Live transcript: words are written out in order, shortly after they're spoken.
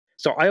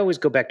So I always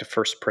go back to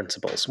first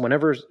principles.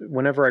 Whenever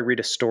I read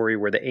a story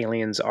where the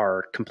aliens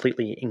are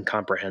completely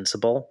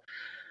incomprehensible,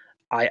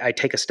 I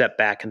take a step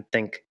back and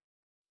think,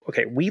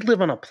 okay, we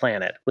live on a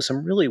planet with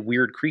some really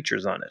weird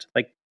creatures on it.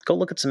 Like, go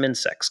look at some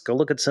insects, go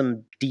look at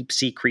some deep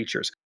sea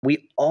creatures.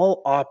 We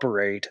all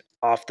operate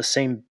off the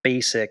same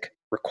basic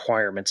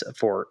requirements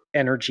for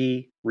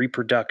energy,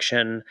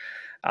 reproduction,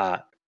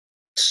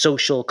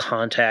 social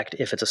contact,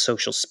 if it's a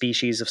social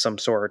species of some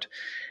sort.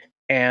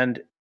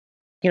 And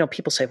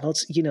people say, well,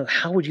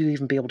 how would you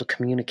even be able to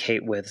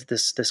communicate with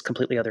this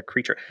completely other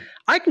creature?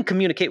 I can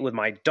communicate with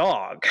my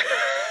dog.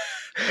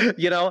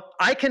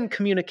 I can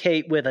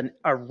communicate with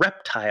a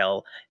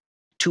reptile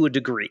to a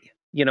degree.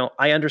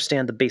 I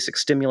understand the basic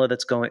stimuli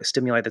that's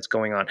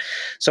going on.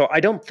 So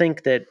I don't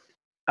think that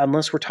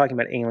unless we're talking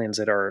about aliens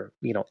that are,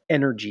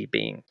 energy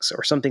beings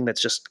or something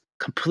that's just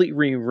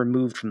completely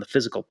removed from the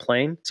physical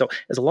plane. So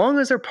as long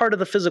as they're part of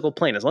the physical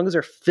plane, as long as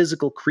they're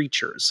physical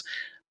creatures,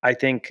 I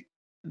think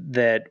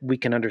that we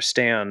can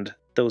understand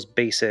those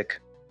basic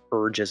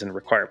urges and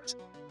requirements.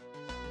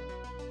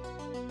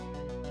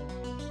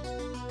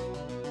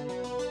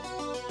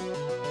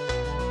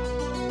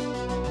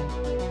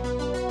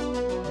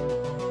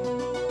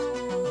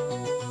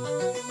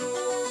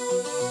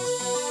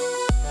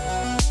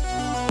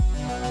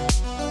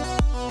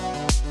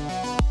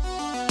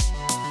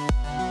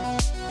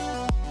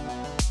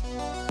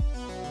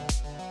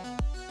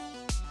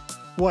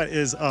 What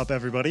is up,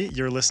 everybody?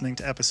 You're listening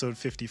to episode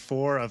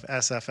 54 of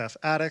SFF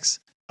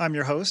Addicts. I'm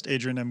your host,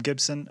 Adrian M.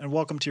 Gibson, and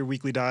welcome to your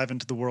weekly dive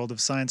into the world of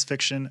science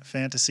fiction,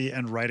 fantasy,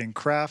 and writing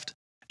craft.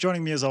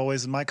 Joining me, as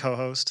always, is my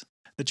co-host,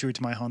 the Chewie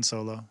to my Han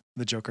Solo,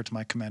 the Joker to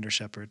my Commander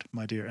Shepard,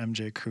 my dear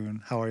MJ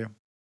Kuhn. How are you?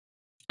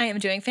 I am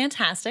doing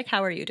fantastic.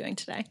 How are you doing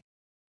today?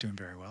 Doing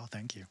very well,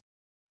 thank you.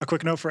 A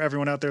quick note for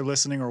everyone out there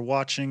listening or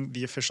watching,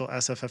 the official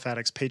SFF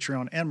Addicts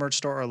Patreon and merch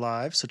store are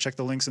live, so check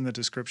the links in the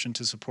description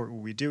to support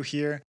what we do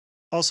here.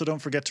 Also, don't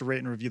forget to rate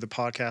and review the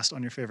podcast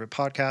on your favorite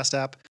podcast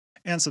app,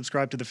 and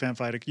subscribe to the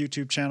FanFiAddict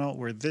YouTube channel,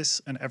 where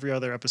this and every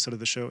other episode of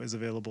the show is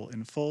available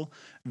in full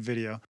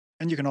video.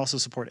 And you can also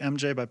support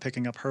MJ by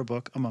picking up her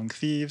book, Among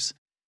Thieves.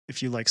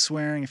 If you like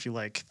swearing, if you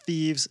like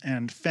thieves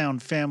and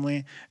found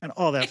family and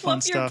all that fun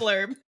stuff. I love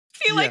your blurb.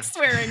 If you like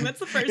swearing, that's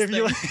the first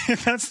thing.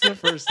 That's the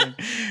first thing.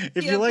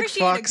 If you like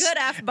fucks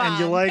and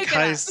you like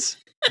heists,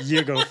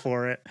 you go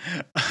for it.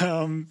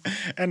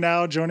 And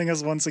now joining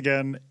us once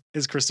again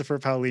is Christopher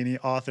Paolini,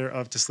 author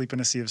of To Sleep in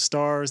a Sea of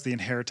Stars, The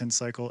Inheritance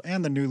Cycle,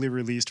 and the newly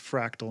released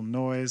Fractal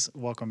Noise.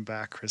 Welcome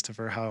back,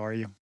 Christopher. How are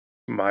you?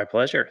 My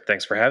pleasure.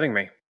 Thanks for having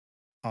me.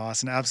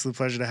 It's an absolute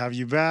pleasure to have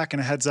you back. And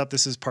a heads up,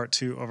 this is part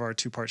 2 of our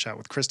 2-part chat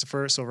with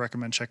Christopher, so I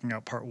recommend checking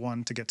out part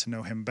 1 to get to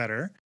know him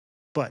better.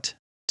 But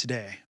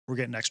today, we're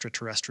getting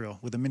extraterrestrial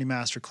with a mini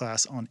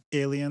masterclass on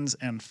aliens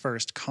and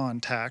first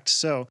contact.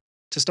 So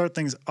to start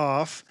things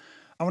off,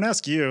 I want to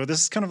ask you,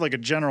 this is kind of like a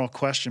general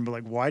question,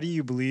 but why do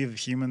you believe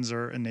humans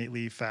are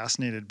innately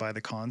fascinated by the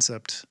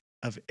concept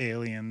of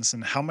aliens?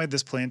 And how might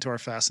this play into our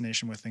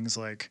fascination with things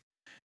like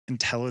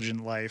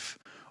intelligent life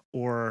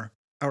or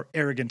our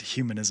arrogant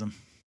humanism?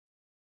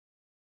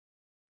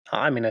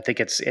 I mean, I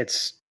think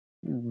it's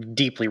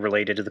deeply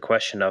related to the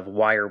question of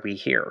why are we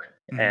here?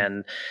 Mm-hmm.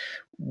 And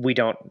we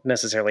don't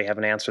necessarily have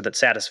an answer that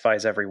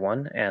satisfies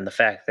everyone. And the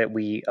fact that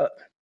we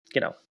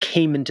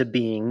came into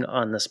being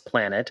on this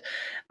planet,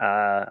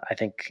 I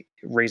think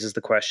raises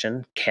the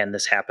question, can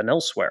this happen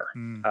elsewhere?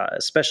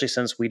 Especially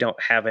since we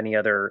don't have any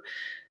other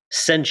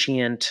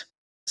sentient,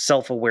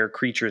 self-aware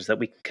creatures that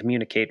we can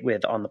communicate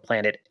with on the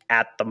planet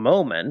at the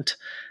moment.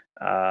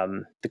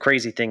 The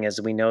crazy thing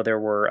is we know there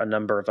were a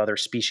number of other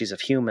species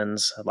of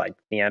humans, like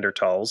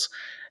Neanderthals,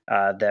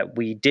 that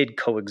we did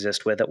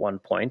coexist with at one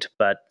point,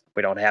 but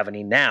we don't have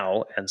any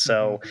now. And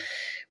so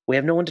we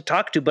have no one to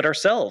talk to but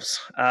ourselves.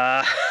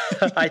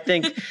 I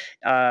think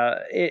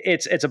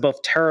it's a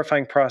both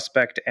terrifying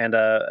prospect and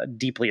a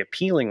deeply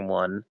appealing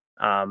one,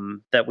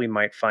 that we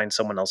might find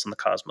someone else in the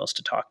cosmos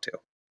to talk to.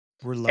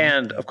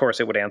 And of course,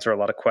 it would answer a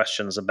lot of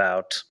questions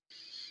about,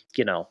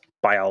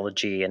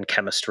 biology and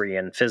chemistry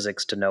and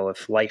physics to know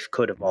if life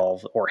could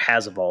evolve or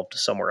has evolved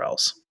somewhere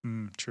else.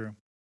 True.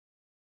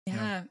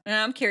 Yeah. And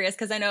I'm curious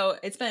because I know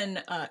it's been,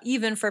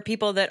 even for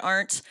people that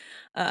aren't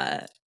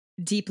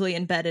deeply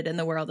embedded in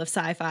the world of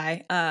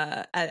sci-fi,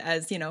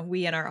 as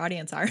we and our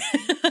audience are,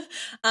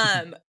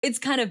 it's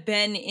kind of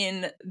been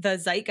in the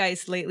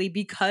zeitgeist lately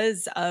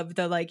because of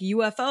the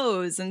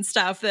UFOs and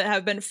stuff that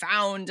have been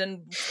found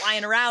and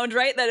flying around,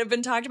 right? That have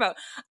been talked about.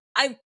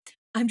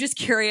 I'm just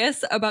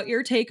curious about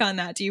your take on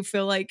that. Do you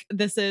feel like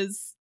this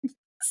is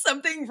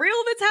something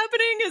real that's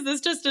happening? Is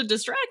this just a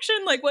distraction?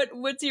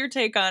 What's your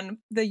take on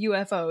the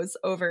UFOs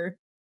over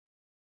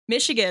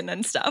Michigan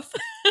and stuff?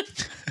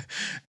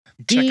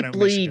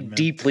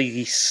 deeply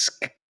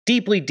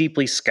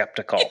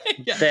skeptical.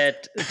 Yeah.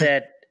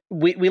 that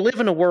we live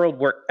in a world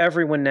where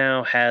everyone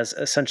now has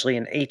essentially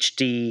an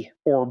HD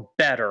or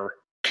better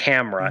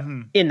camera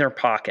in their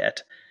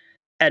pocket.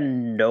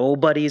 and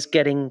nobody's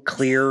getting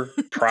clear,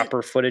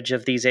 proper footage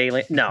of these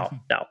aliens. No,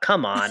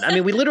 come on. I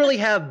mean, we literally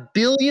have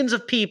billions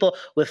of people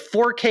with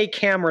 4K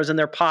cameras in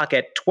their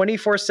pocket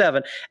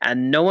 24/7,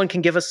 and no one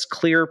can give us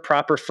clear,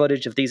 proper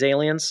footage of these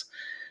aliens.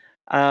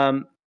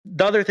 The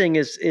other thing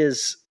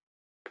is,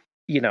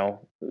 you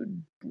know,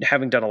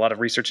 having done a lot of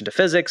research into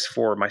physics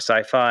for my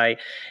sci-fi,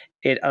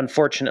 it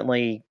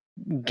unfortunately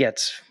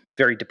gets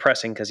very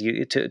depressing because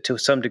to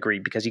some degree,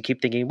 because you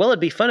keep thinking, well, it'd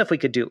be fun if we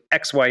could do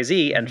X, Y,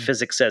 Z, and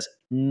physics says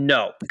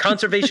no.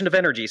 Conservation of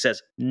energy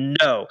says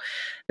no.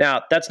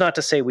 Now, that's not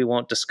to say we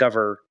won't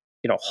discover,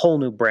 you know, whole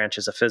new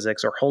branches of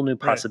physics or whole new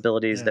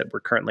possibilities that we're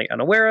currently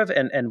unaware of,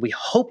 and we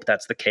hope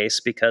that's the case,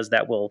 because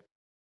that will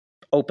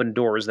open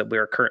doors that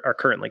are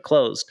currently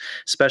closed,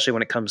 especially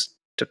when it comes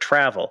to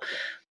travel.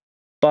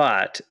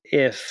 But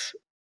if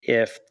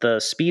the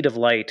speed of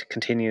light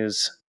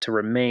continues to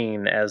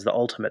remain as the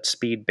ultimate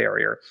speed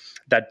barrier,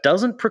 that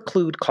doesn't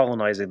preclude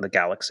colonizing the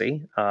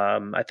galaxy.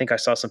 I think I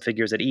saw some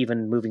figures that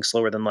even moving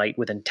slower than light,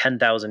 within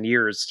 10,000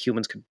 years,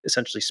 humans could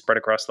essentially spread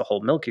across the whole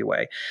Milky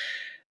Way.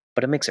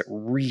 But it makes it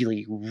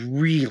really,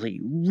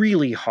 really,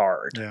 really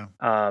hard. Yeah.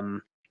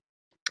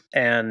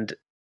 And,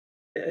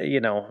 you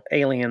know,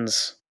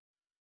 aliens,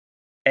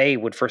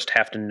 would first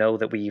have to know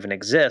that we even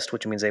exist,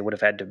 which means they would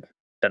have had to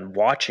been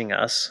watching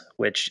us,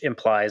 which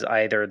implies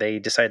either they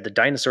decided the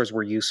dinosaurs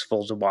were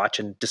useful to watch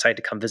and decide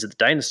to come visit the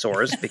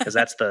dinosaurs because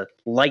that's the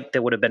light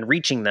that would have been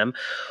reaching them,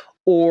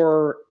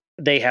 or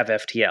they have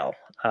FTL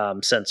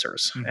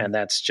sensors, and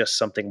that's just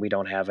something we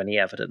don't have any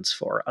evidence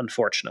for,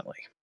 unfortunately.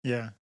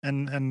 Yeah,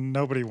 and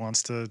nobody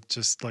wants to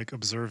just like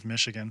observe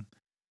Michigan.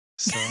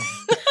 So,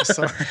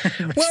 sorry.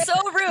 Well, so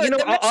rude. You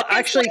know, I'll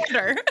actually.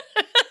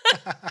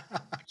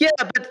 Yeah,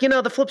 but you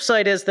know, the flip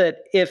side is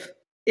that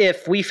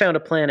if we found a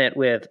planet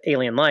with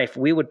alien life,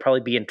 we would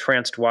probably be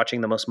entranced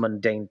watching the most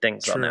mundane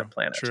things on that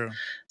planet. True.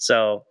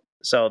 So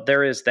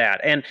there is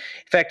that. And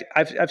in fact,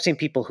 I've seen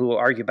people who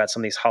argue about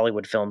some of these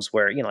Hollywood films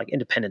where, you know, like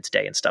Independence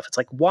Day and stuff. It's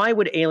like, why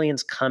would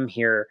aliens come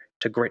here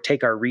to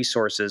take our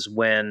resources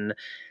when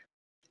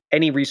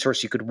any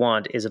resource you could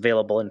want is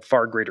available in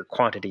far greater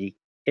quantity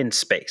in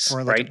space,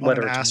 or like right?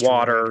 Whether it's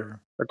water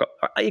or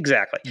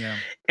exactly. Yeah.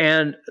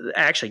 And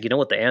actually, you know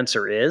what the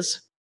answer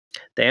is?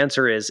 The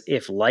answer is,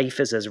 if life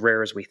is as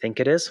rare as we think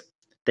it is,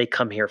 they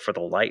come here for the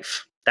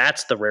life.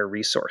 That's the rare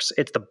resource.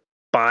 It's the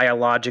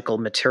biological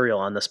material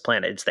on this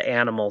planet. It's the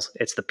animals.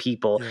 It's the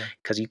people,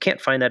 because you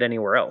can't find that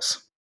anywhere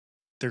else.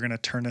 They're going to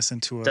turn us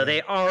into a So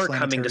they are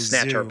coming to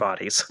snatch our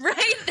bodies.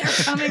 Right? They're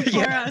coming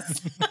for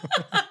us.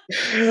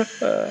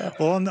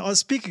 Well,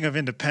 speaking of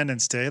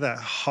Independence Day, that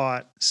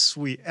hot,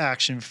 sweet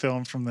action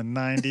film from the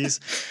 90s,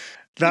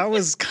 that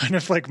was kind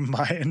of like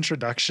my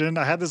introduction.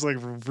 I had this like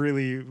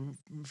really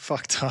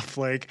fucked up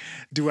like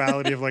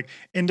duality of like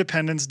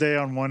Independence Day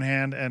on one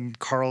hand and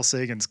Carl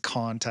Sagan's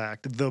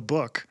Contact, the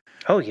book.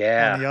 Oh,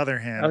 yeah. On the other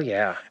hand. Oh,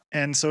 yeah.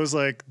 And so it's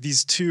like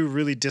these two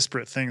really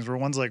disparate things where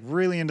one's like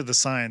really into the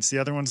science. The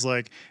other one's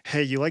like,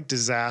 hey, you like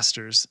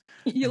disasters.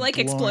 You like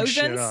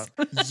explosions?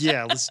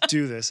 Yeah, let's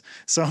do this.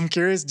 So I'm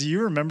curious, do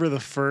you remember the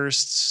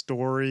first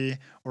story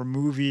or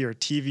movie or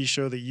TV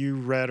show that you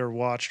read or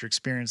watched or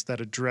experienced that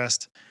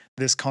addressed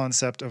this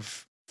concept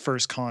of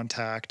first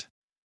contact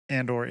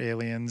and or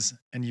aliens,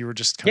 and you were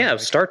just kind of it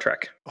was Star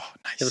Trek. Oh,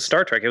 nice. It was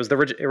Star Trek. It was the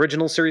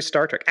original series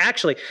Star Trek.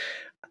 Actually,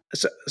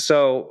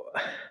 so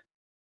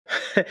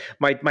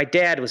my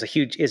dad is a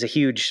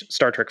huge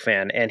Star Trek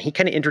fan, and he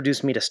kind of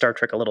introduced me to Star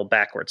Trek a little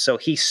backwards. So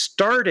he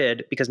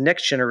started, because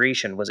Next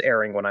Generation was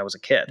airing when I was a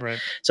kid. Right.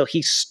 So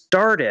he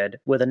started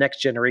with a Next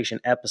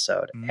Generation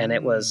episode, and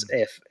it was,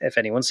 if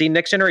anyone's seen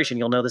Next Generation,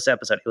 you'll know this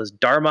episode. It was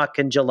Darmok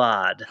and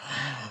Jalad.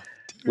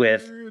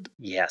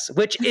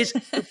 Which is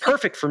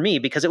perfect for me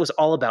because it was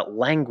all about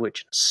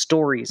language,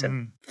 stories,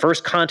 and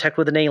first contact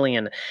with an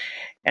alien.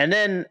 And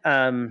then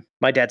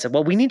my dad said,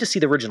 well, we need to see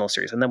the original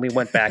series. And then we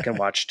went back and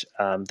watched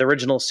the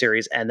original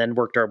series and then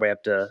worked our way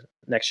up to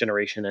Next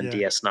Generation and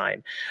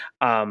DS9.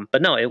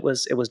 But no, it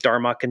was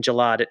Darmok and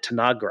Jalad at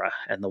Tanagra,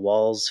 and the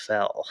walls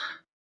fell.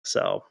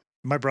 So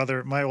my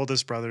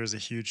oldest brother is a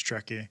huge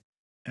Trekkie,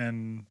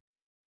 and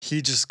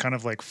he just kind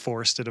of like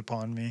forced it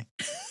upon me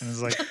and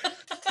was like,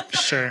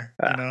 sure,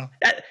 you know.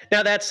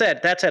 Now that said,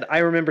 I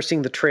remember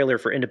seeing the trailer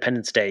for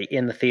Independence Day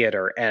in the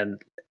theater,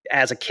 and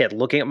as a kid,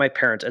 looking at my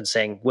parents and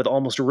saying, with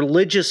almost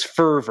religious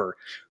fervor,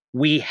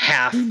 we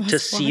have to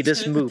see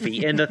this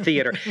movie in the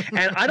theater.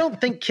 And I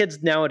don't think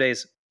kids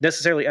nowadays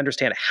necessarily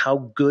understand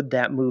how good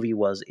that movie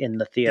was in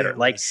the theater. It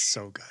like, was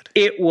so good.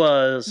 It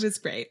was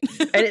great.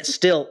 And it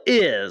still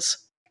is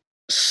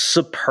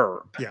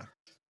superb. Yeah,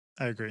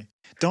 I agree.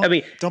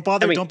 Don't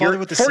bother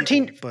with the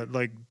 14, sequel, but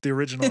like the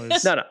original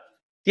is no.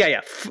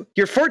 Yeah.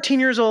 You're 14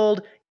 years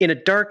old in a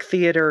dark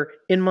theater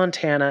in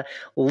Montana,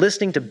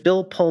 listening to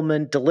Bill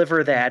Pullman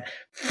deliver that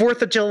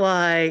 4th of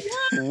July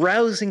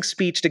rousing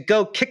speech to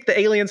go kick the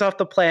aliens off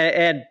the planet,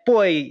 and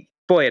boy,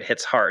 it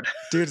hits hard.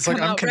 Dude, it's like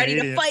I'm Canadian.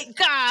 Ready to fight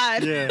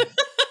God. Yeah.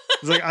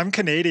 It's like I'm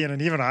Canadian,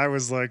 and even I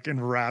was like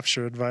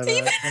enraptured by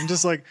that. I'm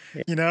just like,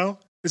 you know,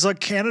 it's like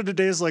Canada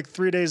Day is like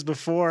 3 days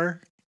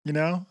before. You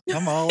know,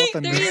 I'm all up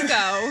in there you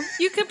go.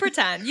 You can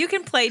pretend. You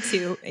can play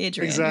too,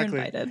 Adrian. Exactly.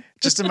 You're invited.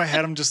 Just in my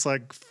head, I'm just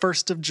like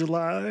 1st of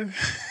July.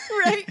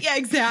 Right? Yeah,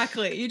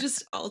 exactly. You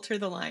just alter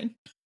the line.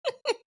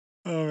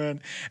 Oh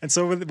man. And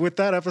so with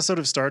that episode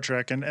of Star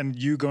Trek and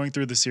you going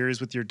through the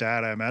series with your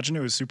dad, I imagine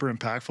it was super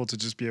impactful to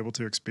just be able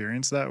to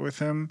experience that with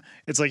him.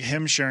 It's like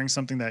him sharing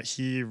something that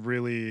he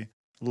really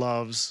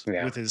loves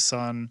with his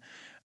son.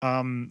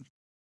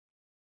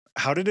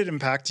 How did it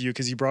impact you?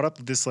 Because you brought up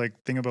this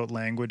like thing about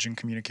language and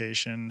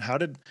communication. How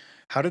did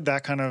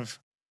that kind of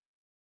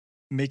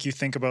make you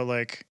think about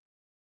like,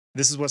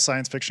 this is what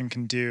science fiction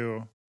can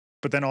do?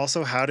 But then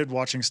also, how did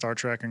watching Star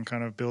Trek and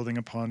kind of building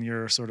upon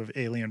your sort of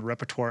alien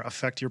repertoire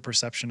affect your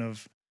perception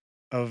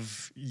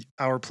of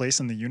our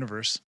place in the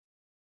universe?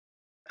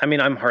 I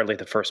mean, I'm hardly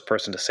the first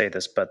person to say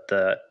this, but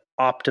the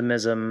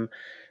optimism,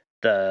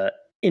 the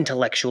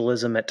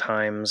intellectualism at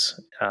times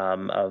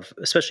of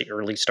especially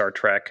early Star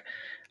Trek,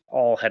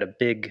 all had a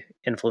big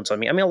influence on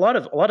me. I mean, a lot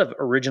of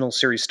original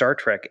series Star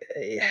Trek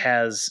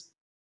has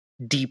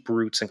deep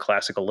roots in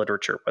classical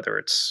literature, whether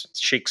it's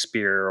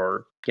Shakespeare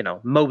or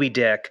Moby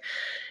Dick.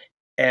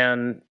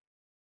 And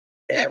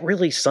it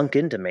really sunk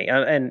into me.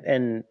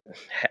 And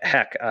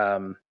heck,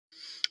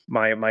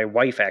 my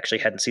wife actually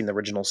hadn't seen the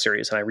original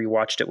series, and I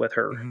rewatched it with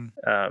her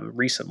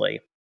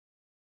recently,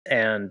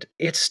 and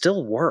it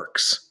still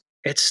works.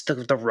 It's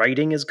the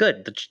writing is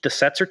good. The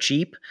sets are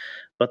cheap,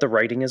 but the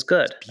writing is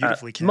good. It's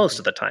beautifully most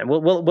of the time.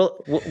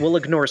 We'll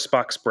ignore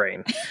Spock's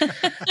brain,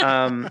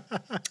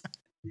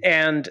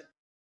 and.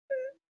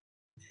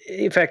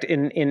 In fact,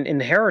 in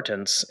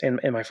Inheritance, in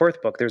my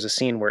 4th book, there's a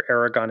scene where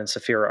Eragon and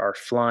Saphira are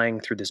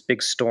flying through this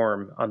big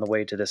storm on the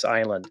way to this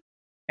island,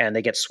 and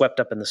they get swept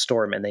up in the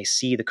storm, and they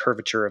see the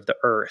curvature of the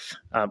Earth,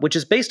 which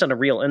is based on a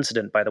real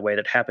incident, by the way,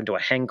 that happened to a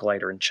hang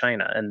glider in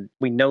China. And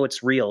we know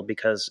it's real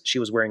because she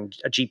was wearing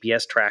a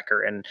GPS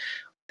tracker, and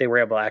they were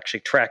able to actually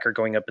track her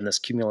going up in this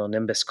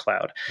cumulonimbus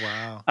cloud.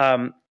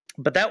 Wow.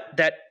 But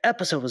that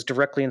episode was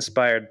directly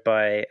inspired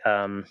by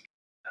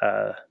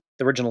the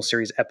original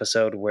series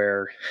episode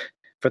where...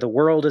 For the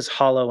world is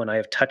hollow and I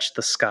have touched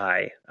the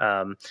sky,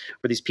 where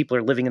these people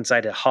are living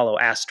inside a hollow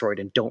asteroid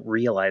and don't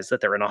realize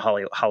that they're in a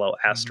hollow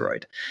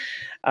asteroid.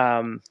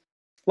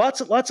 Lots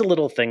of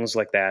little things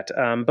like that.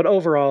 But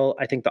overall,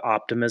 I think the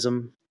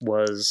optimism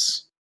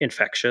was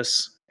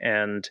infectious.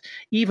 And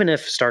even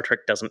if Star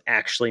Trek doesn't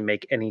actually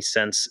make any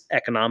sense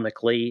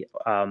economically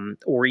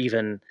or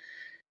even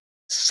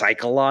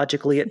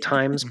psychologically at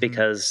times,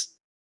 because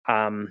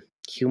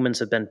humans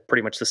have been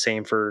pretty much the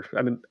same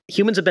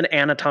humans have been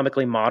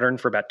anatomically modern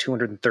for about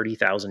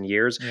 230,000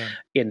 years. Yeah.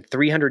 In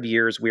 300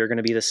 years, we are going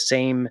to be the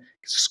same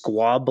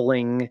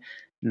squabbling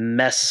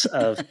mess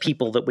of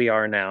people that we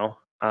are now.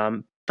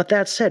 But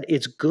that said,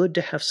 it's good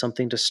to have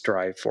something to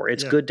strive for.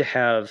 It's good to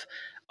have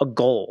a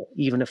goal,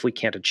 even if we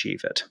can't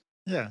achieve it.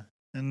 Yeah.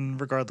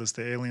 And regardless,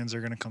 the aliens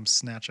are going to come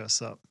snatch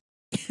us up.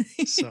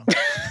 So.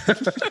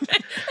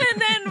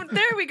 And then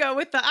there we go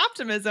with the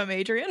optimism,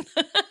 Adrian.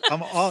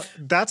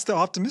 That's the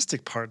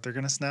optimistic part. They're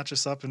going to snatch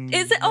us up and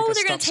they're going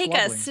to take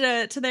us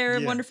to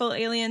their wonderful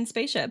alien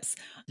spaceships.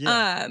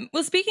 Yeah.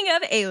 Well, speaking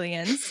of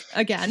aliens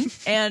again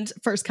and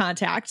First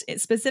Contact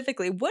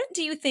specifically, what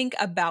do you think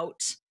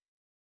about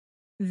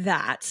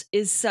that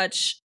is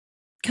such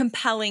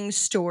compelling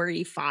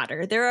story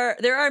fodder?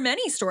 There are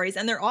many stories,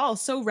 and they're all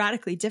so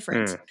radically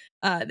different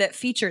that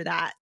feature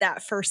that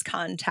First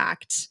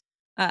Contact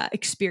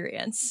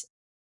experience.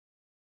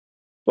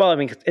 Well, I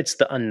mean, it's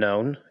the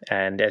unknown.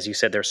 And as you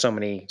said, there's so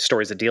many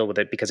stories that deal with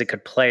it because it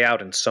could play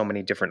out in so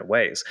many different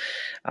ways.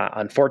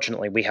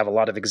 Unfortunately, we have a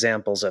lot of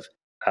examples of,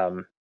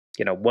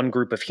 one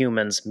group of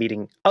humans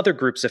meeting other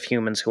groups of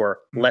humans who are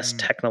less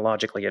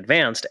technologically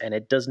advanced, and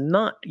it does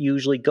not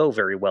usually go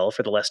very well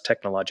for the less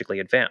technologically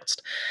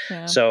advanced.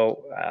 Yeah.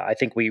 So I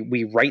think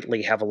we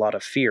rightly have a lot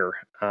of fear.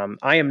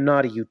 I am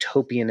not a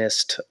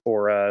utopianist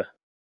or a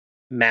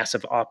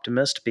massive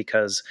optimist,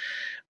 because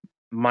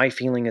my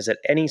feeling is that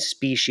any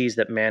species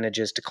that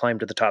manages to climb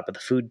to the top of the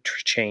food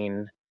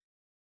chain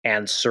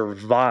and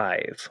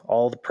survive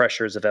all the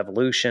pressures of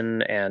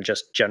evolution and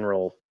just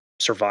general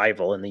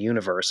survival in the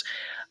universe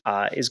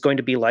is going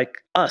to be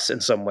like us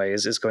in some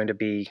ways, is going to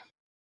be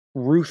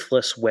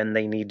ruthless when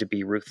they need to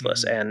be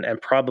ruthless, and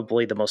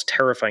probably the most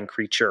terrifying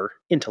creature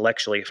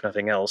intellectually, if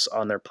nothing else,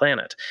 on their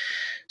planet.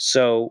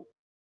 So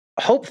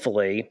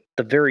hopefully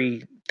the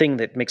very thing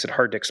that makes it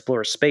hard to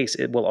explore space,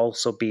 it will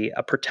also be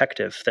a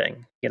protective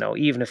thing.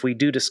 Even if we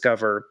do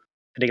discover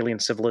an alien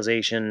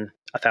civilization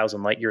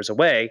 1,000 light years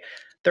away,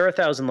 they're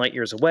 1,000 light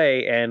years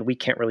away, and we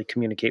can't really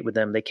communicate with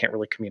them. They can't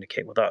really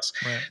communicate with us.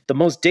 Right. The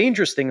most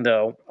dangerous thing,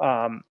 though,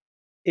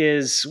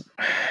 is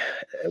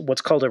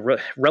what's called a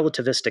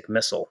relativistic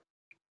missile.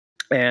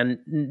 And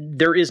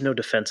there is no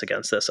defense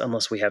against this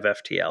unless we have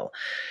FTL,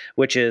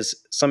 which is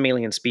some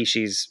alien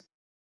species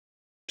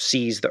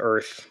sees the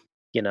Earth,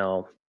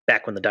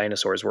 back when the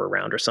dinosaurs were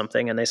around or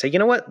something, and they say, you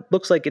know what,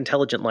 looks like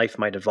intelligent life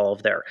might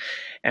evolve there.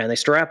 And they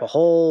strap a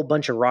whole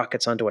bunch of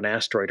rockets onto an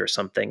asteroid or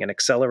something and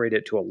accelerate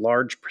it to a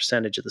large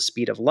percentage of the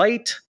speed of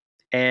light,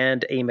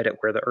 and aim it at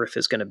where the Earth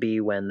is going to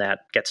be when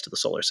that gets to the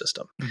solar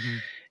system. Mm-hmm.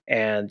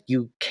 And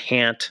you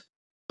can't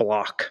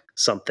block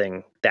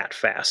something that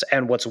fast.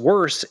 And what's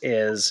worse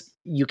is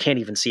you can't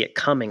even see it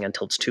coming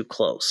until it's too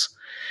close.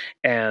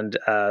 And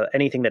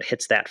anything that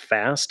hits that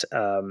fast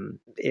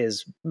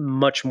is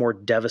much more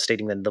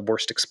devastating than the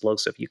worst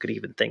explosive you could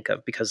even think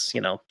of, because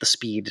the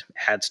speed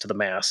adds to the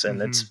mass, and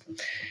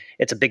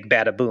it's a big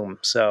bada boom.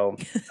 So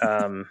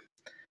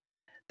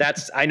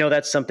I know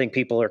that's something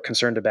people are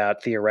concerned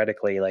about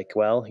theoretically. Like,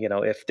 well,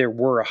 if there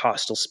were a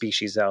hostile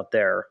species out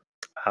there,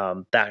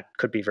 that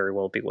could be very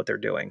well be what they're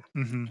doing.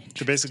 Mm-hmm.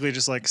 To basically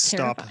just like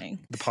stop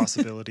the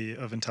possibility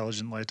of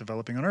intelligent life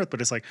developing on Earth. But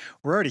it's like,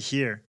 we're already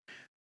here,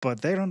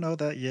 but they don't know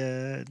that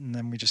yet. And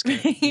then we just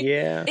get...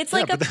 Yeah. It's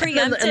like a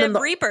preemptive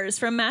Reapers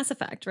from Mass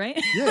Effect, right?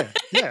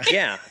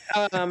 Yeah.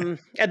 And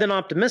then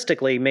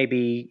optimistically,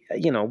 maybe,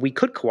 we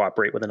could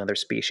cooperate with another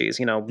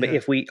species,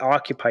 if we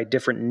occupy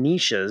different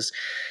niches,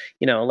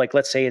 like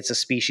let's say it's a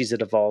species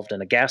that evolved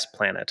in a gas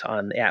planet,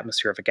 on the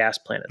atmosphere of a gas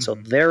planet. So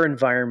their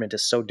environment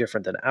is so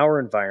different than our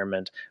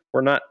environment.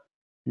 We're not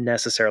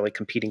necessarily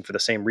competing for the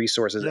same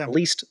resources, at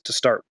least to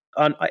start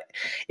on.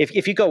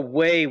 If you go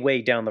way,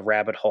 way down the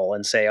rabbit hole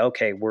and say,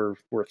 okay, we're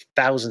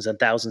thousands and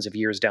thousands of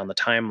years down the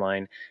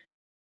timeline,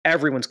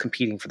 everyone's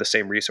competing for the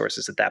same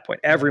resources at that point.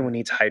 Everyone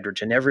needs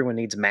hydrogen. Everyone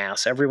needs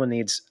mass. Everyone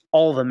needs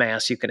all the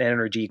mass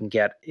energy you can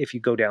get if you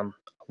go down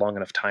a long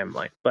enough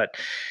timeline. But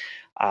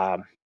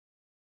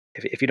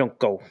if you don't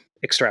go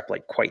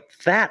extrapolate quite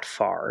that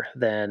far,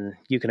 then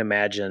you can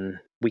imagine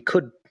we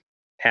could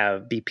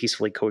be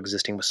peacefully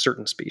coexisting with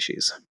certain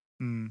species.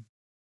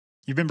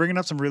 You've been bringing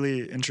up some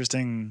really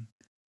interesting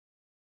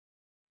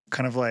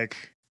kind of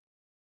like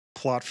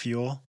plot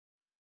fuel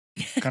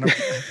kind of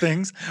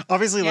things.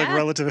 Obviously, like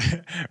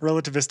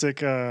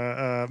relativistic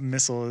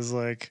missile is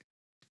like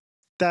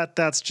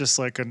that's just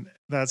like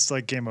that's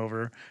like game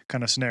over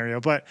kind of scenario.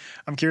 But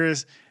I'm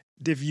curious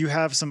if you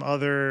have some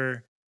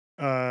other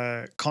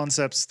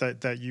concepts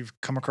that you've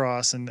come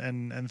across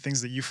and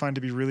things that you find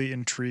to be really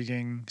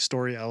intriguing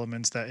story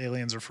elements that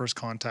aliens or first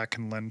contact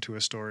can lend to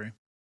a story.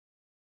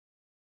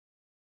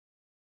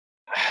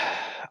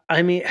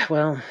 I mean,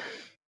 well,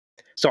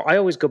 so I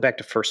always go back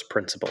to first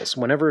principles.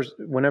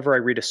 Whenever I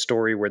read a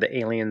story where the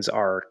aliens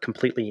are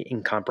completely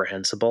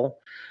incomprehensible,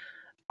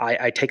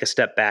 I take a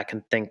step back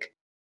and think,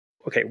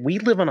 okay, we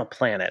live on a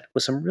planet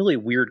with some really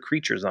weird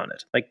creatures on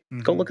it. Like,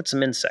 go look at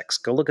some insects.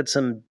 Go look at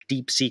some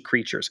deep sea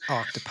creatures.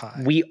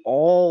 Octopi. We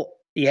all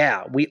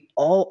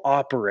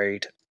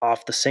operate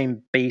off the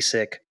same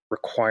basic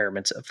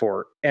requirements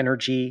for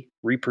energy,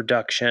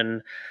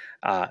 reproduction,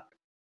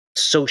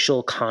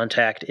 social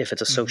contact, if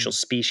it's a social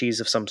species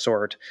of some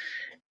sort.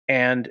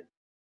 And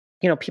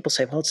people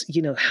say, well, it's,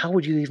 how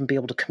would you even be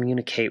able to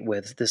communicate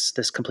with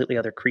this completely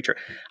other creature?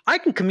 I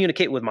can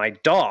communicate with my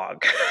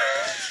dog.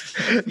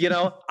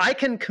 I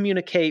can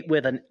communicate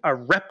with a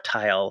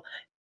reptile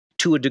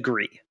to a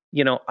degree.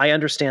 I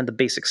understand the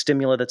basic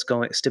stimuli that's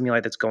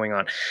going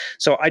on.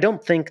 So I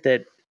don't think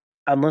that,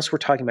 unless we're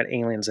talking about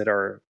aliens that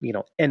are,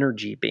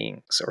 energy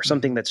beings or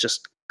something that's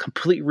just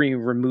completely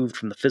removed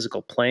from the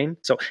physical plane.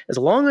 So as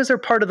long as they're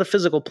part of the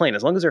physical plane,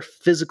 as long as they're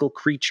physical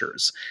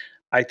creatures,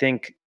 I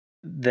think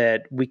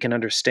that we can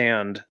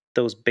understand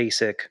those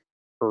basic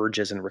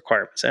urges and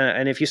requirements.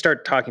 And if you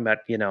start talking about,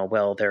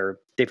 well,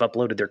 they've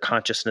uploaded their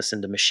consciousness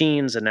into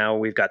machines, and now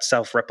we've got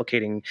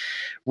self-replicating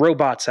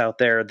robots out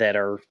there that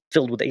are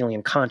filled with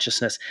alien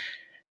consciousness.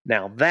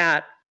 Now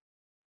that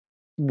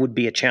would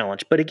be a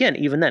challenge. But again,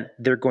 even then,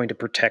 they're going to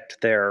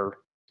protect their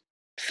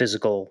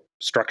physical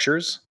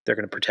structures. They're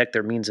going to protect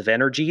their means of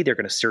energy. They're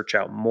going to search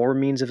out more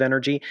means of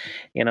energy.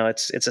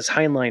 It's as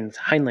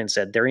Heinlein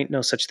said, there ain't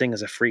no such thing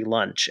as a free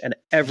lunch, and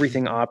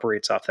everything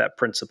operates off that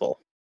principle.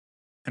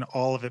 And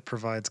all of it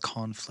provides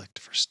conflict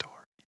for story.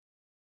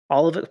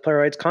 All of it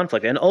provides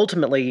conflict. And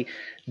ultimately,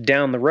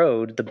 down the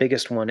road, the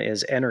biggest one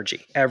is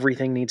energy.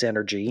 Everything needs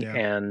energy. Yeah.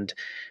 And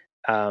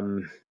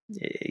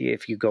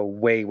if you go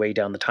way, way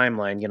down the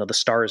timeline, the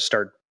stars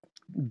start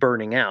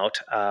burning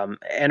out.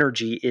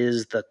 Energy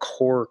is the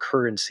core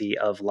currency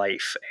of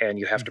life, and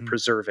you have to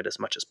preserve it as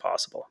much as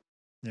possible.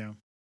 Yeah.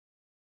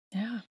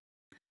 Yeah.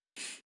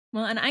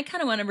 Well, and I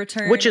kind of want to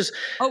return.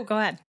 Oh, go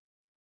ahead.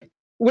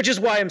 Which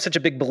is why I'm such a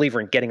big believer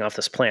in getting off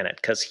this planet,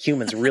 because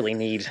humans really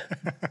need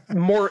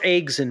more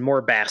eggs and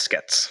more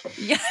baskets.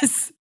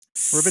 Yes.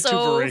 We're a bit too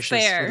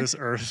voracious for this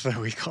Earth that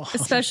we call.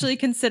 Especially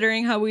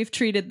considering how we've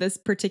treated this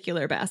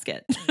particular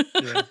basket.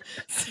 Yeah.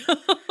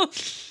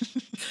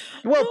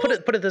 Well, put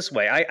it this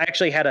way. I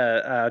actually had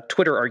a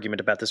Twitter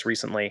argument about this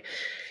recently.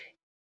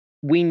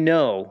 We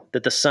know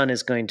that the sun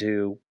is going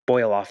to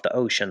boil off the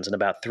oceans in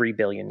about 3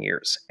 billion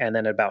years. And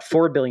then in about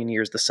 4 billion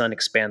years, the sun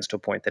expands to a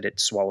point that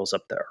it swallows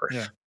up the Earth.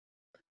 Yeah.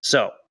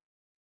 So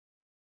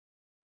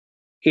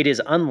it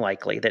is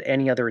unlikely that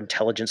any other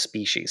intelligent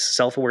species,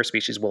 self-aware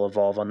species, will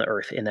evolve on the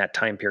Earth in that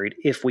time period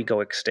if we go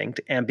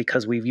extinct. And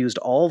because we've used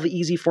all the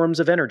easy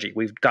forms of energy,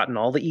 we've gotten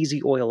all the easy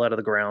oil out of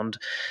the ground,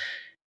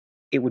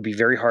 it would be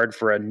very hard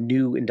for a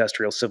new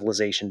industrial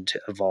civilization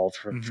to evolve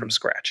from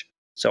scratch.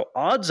 So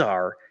odds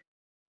are,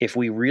 if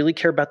we really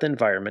care about the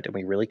environment and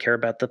we really care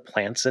about the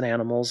plants and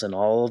animals and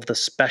all of the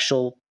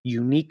special,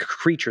 unique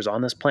creatures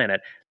on this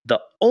planet,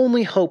 the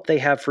only hope they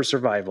have for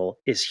survival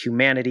is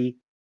humanity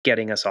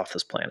getting us off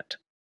this planet.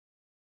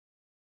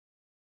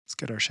 Let's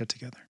get our shit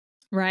together.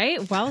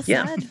 Right? Well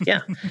said.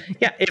 Yeah.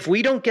 If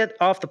we don't get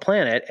off the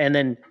planet and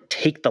then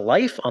take the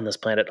life on this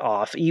planet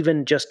off,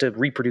 even just to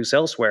reproduce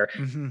elsewhere,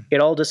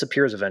 it all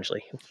disappears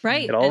eventually.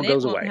 Right. It all and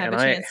goes it won't away. have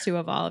And a chance to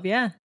evolve.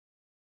 Yeah.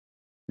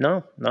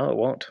 No, it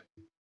won't.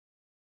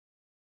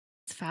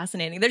 It's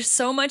fascinating. There's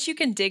so much you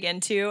can dig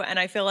into, and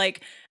I feel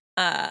like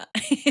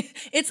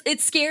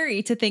it's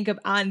scary to think of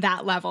on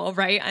that level,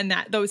 right? And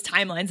those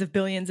timelines of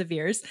billions of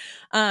years.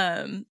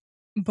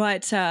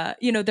 But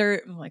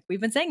there, like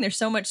we've been saying, there's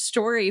so much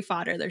story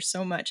fodder. There's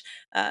so much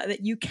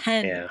that you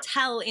can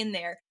tell in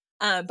there.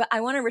 But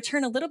I want to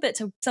return a little bit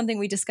to something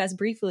we discussed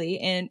briefly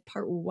in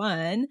part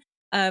 1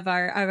 of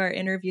our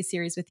interview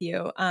series with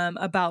you,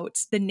 about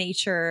the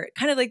nature,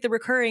 kind of like the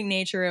recurring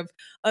nature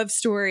of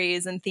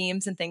stories and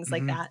themes and things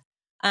like that.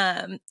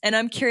 And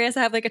I'm curious,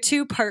 I have like a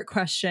 2-part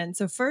question.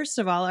 So first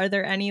of all, are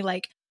there any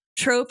like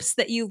tropes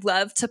that you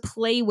love to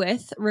play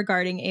with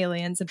regarding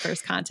aliens and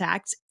first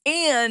contact?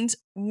 And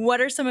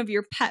what are some of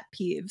your pet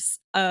peeves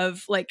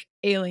of like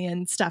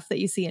alien stuff that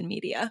you see in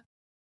media?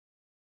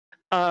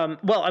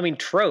 Well, I mean,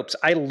 tropes.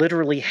 I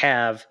literally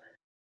have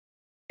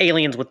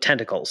aliens with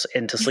tentacles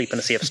in To Sleep in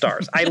a Sea of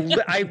Stars.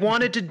 I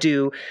wanted to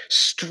do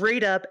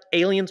straight up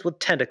aliens with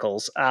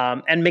tentacles,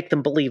 and make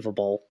them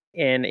believable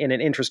in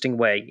an interesting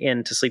way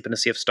in To Sleep in a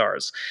Sea of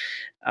Stars.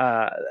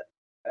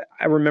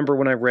 I remember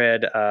when I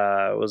read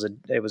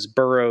it was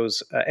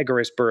Burroughs, Edgar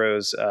Rice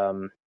Burroughs'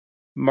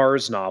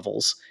 Mars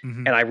novels,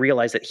 and I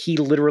realized that he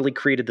literally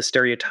created the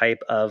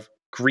stereotype of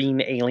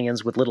green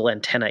aliens with little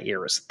antenna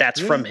ears. That's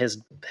from his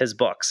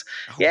books.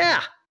 Oh.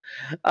 Yeah.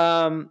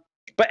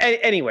 But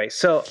anyway,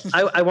 so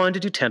I wanted to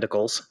do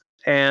tentacles.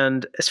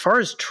 And as far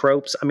as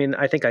tropes, I mean,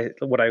 I think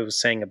what I was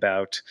saying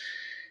about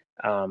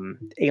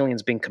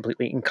aliens being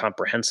completely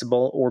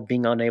incomprehensible or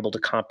being unable to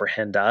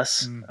comprehend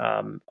us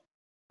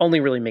only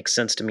really makes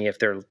sense to me if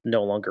they're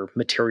no longer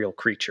material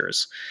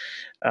creatures.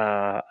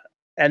 And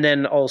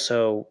then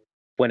also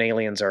when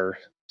aliens are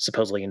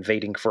supposedly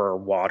invading for our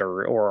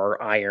water or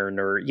our iron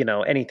or,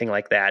 anything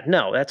like that.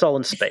 No, that's all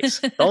in space.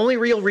 The only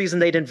real reason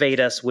they'd invade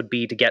us would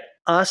be to get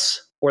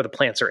us or the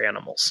plants or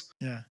animals.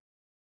 Yeah.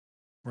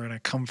 We're going to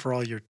come for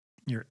all your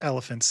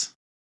elephants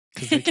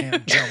because they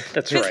can't jump.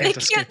 That's right. They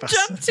can't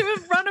jump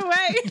to run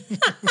away.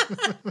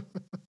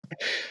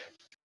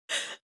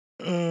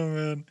 Oh,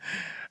 man.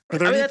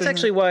 That's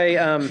actually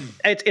why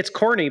it's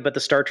corny, but the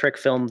Star Trek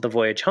film The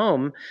Voyage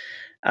Home,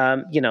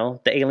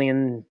 the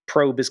alien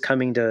probe is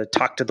coming to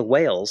talk to the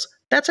whales.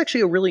 That's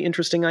actually a really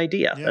interesting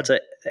idea. Yeah.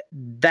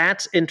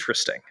 That's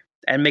interesting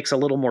and makes a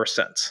little more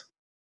sense.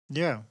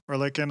 Yeah, or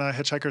like in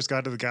Hitchhiker's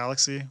Guide to the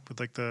Galaxy with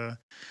like the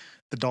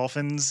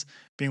dolphins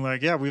being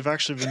like, yeah, we've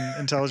actually been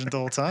intelligent the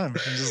whole time.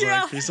 And just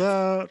like, peace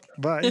out,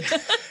 bye.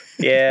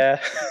 Yeah.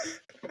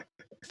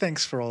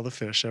 Thanks for all the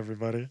fish,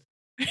 everybody.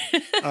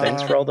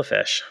 Thanks for all the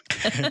fish.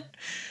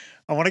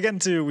 I want to get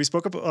into, we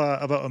spoke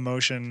about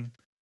emotion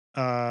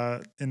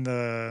in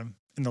the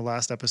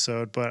last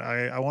episode, but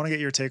I want to get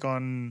your take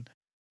on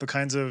the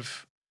kinds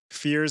of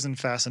fears and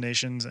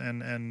fascinations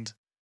and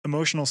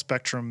emotional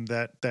spectrum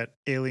that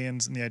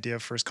aliens and the idea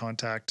of first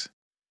contact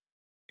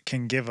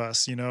can give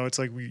us. It's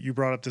like you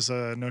brought up this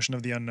notion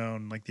of the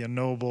unknown, like the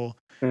unknowable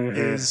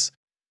is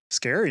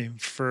scary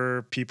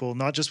for people,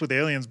 not just with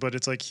aliens, but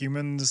it's like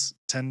humans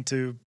tend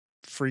to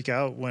freak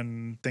out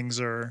when things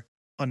are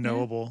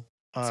unknowable.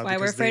 That's why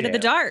we're afraid of the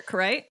dark,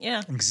 right?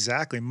 Yeah.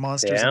 Exactly.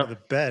 Monsters under the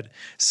bed.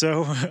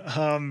 So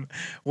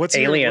what's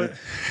Alien?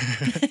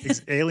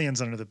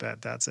 Aliens under the bed.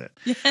 That's it.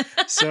 Yeah.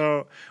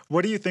 So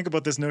what do you think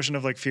about this notion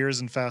of like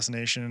fears and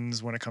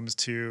fascinations when it comes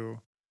to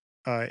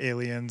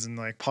aliens and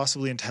like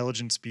possibly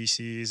intelligent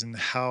species, and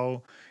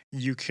how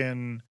you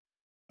can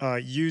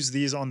use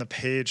these on the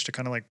page to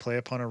kind of like play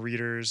upon a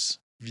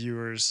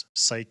viewer's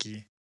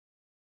psyche?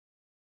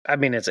 I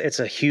mean, it's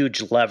a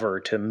huge lever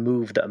to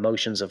move the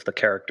emotions of the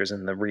characters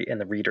and the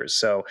readers.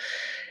 So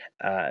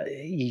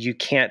you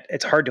can't.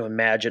 It's hard to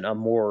imagine a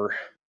more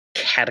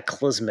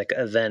cataclysmic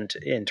event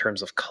in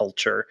terms of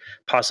culture,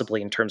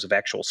 possibly in terms of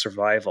actual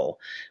survival.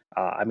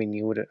 I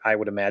mean, I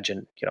would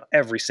imagine,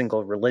 every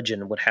single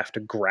religion would have to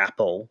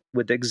grapple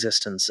with the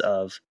existence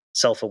of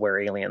self-aware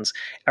aliens.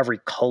 Every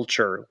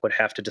culture would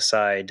have to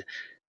decide,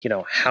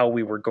 how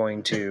we were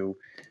going to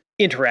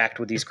interact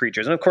with these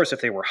creatures. And of course,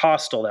 if they were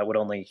hostile, that would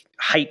only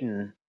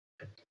heighten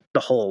the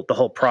whole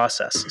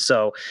process.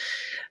 So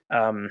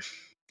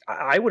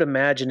I would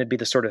imagine it'd be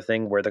the sort of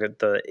thing where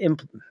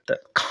the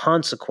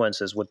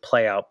consequences would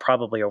play out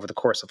probably over the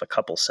course of a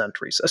couple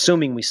centuries,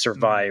 assuming we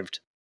survived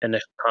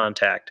initial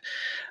contact.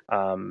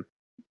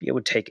 It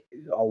would take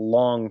a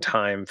long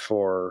time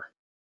for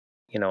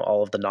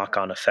all of the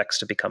knock-on effects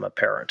to become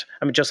apparent.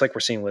 I mean, just like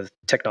we're seeing with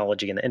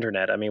technology and the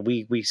internet. I mean,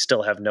 we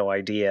still have no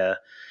idea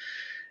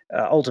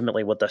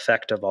ultimately what the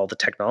effect of all the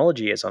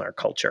technology is on our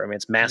culture. I mean,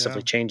 it's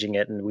massively changing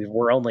it, and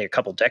we're only a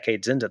couple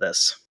decades into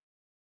this.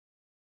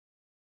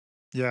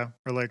 Yeah.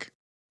 Or like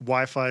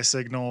Wi-Fi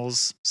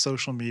signals,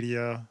 social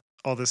media,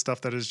 all this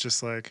stuff that is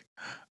just like,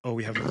 oh,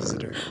 we have a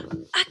visitor.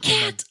 A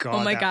cat. God,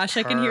 Oh my that gosh,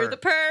 I can hear purr. the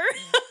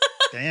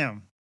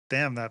purr.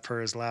 Damn, that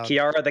purr is loud.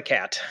 Kiara the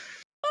cat.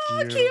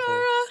 Oh, Beautiful.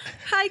 Kiara.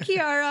 Hi,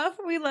 Kiara.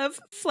 We love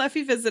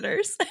fluffy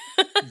visitors.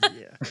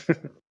 Yeah.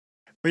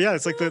 But yeah,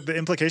 it's like the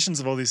implications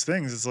of all these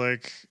things. It's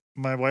like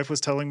my wife was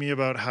telling me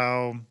about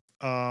how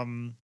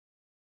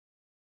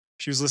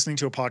she was listening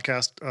to a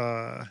podcast.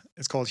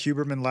 It's called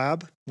Huberman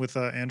Lab with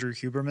Andrew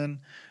Huberman.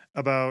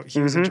 About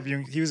he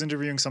was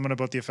interviewing someone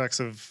about the effects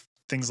of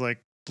things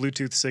like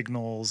Bluetooth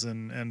signals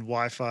and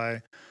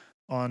Wi-Fi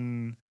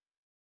on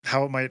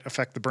how it might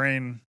affect the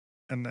brain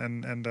and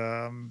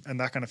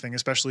that kind of thing,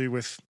 especially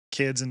with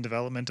kids and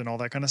development and all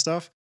that kind of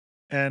stuff.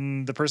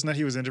 And the person that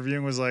he was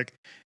interviewing was like,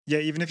 yeah,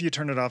 even if you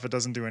turn it off, it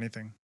doesn't do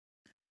anything.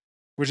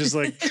 Which is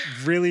like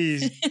really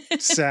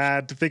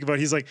sad to think about.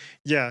 He's like,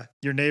 yeah,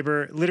 your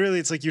neighbor, literally,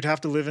 it's like you'd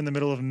have to live in the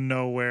middle of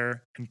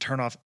nowhere and turn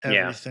off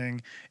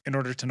everything in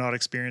order to not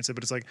experience it.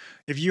 But it's like,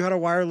 if you had a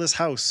wireless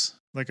house,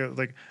 like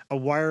a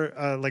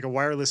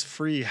wireless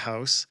free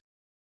house,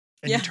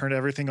 and you turned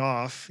everything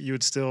off, you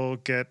would still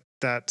get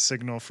that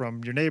signal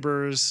from your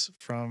neighbors,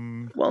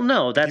 from... Well,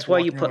 no, that's why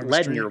you put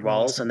lead in your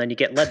walls and then you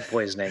get lead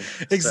poisoning.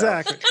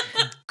 Exactly.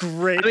 So.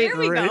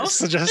 Great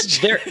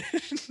suggestion.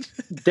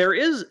 There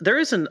is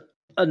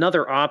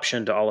another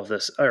option to all of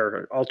this,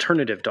 or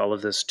alternative to all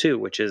of this too,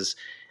 which is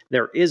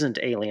there isn't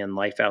alien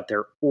life out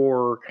there,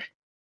 or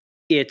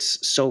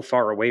it's so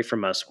far away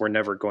from us we're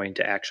never going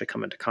to actually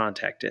come into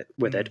contact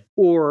with it.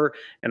 Or,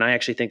 and I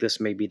actually think this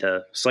may be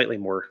the slightly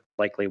more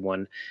likely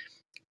one,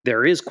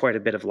 there is quite a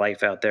bit of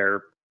life out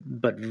there,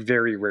 but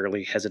very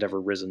rarely has it ever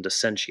risen to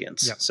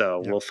sentience. Yep.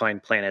 So we'll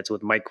find planets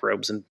with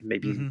microbes and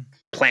maybe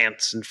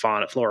plants and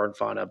flora and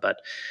fauna, but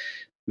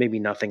maybe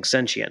nothing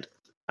sentient.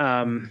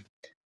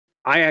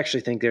 I actually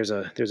think there's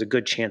a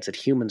good chance that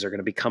humans are going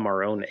to become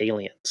our own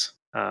aliens.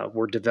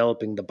 We're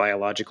developing the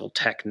biological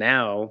tech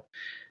now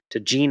to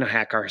gene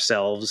hack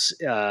ourselves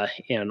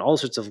in all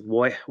sorts of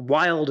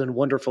wild and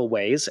wonderful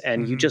ways.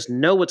 And you just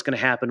know what's going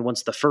to happen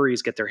once the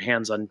furries get their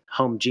hands on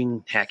home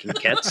gene hacking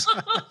kits.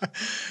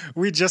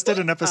 We just did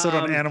an episode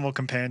on animal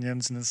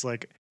companions, and it's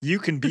like, you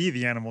can be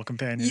the animal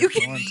companion if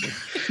you want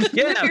to.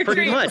 Yeah,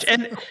 pretty much.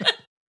 And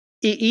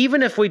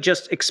even if we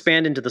just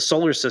expand into the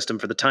solar system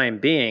for the time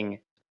being,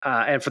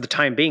 and for the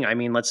time being, I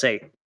mean, let's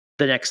say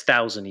the next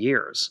 1,000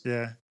 years.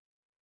 Yeah.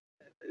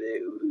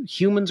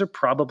 Humans are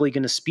probably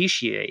going to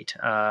speciate.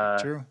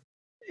 True.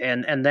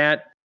 And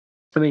that,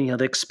 I mean,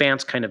 the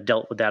Expanse kind of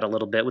dealt with that a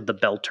little bit with the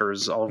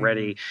Belters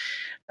already.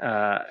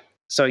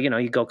 So,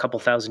 you go a couple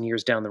thousand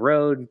years down the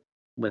road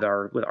with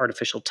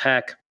artificial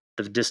tech,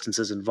 the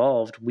distances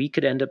involved, we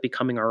could end up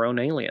becoming our own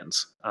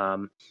aliens,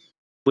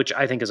 which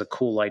I think is a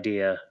cool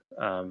idea,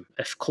 a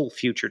cool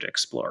future to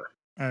explore.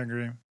 I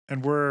agree.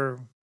 And we're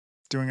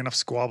doing enough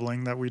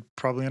squabbling that we'd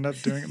probably end up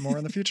doing it more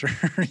in the future.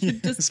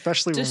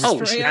 Especially when we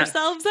destroy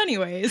ourselves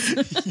anyways.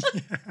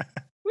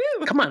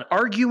 Woo. Come on,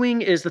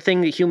 arguing is the thing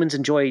that humans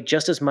enjoy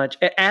just as much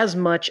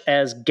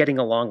as getting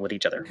along with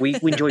each other. We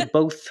enjoy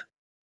both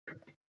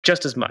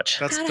just as much.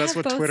 That's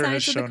what Twitter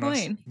has shown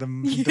us.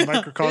 The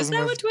microcosm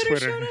of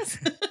Twitter.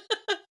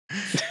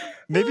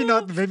 Maybe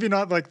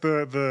not like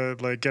the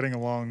like getting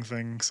along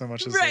thing so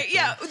much as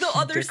the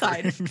other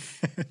side.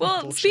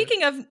 Well, bullshit.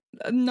 Speaking of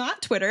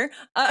not Twitter,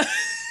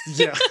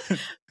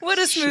 what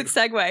a smooth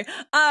segue.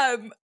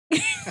 I'm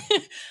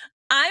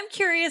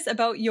curious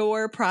about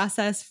your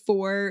process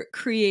for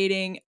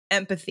creating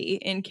empathy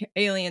in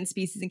alien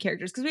species and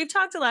characters, because we've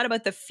talked a lot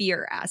about the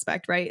fear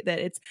aspect, right? That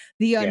it's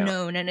the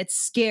unknown and it's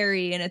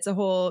scary and it's a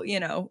whole,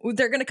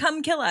 they're going to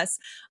come kill us.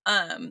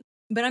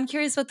 But I'm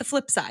curious about the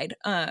flip side.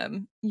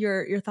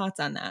 Your thoughts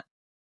on that?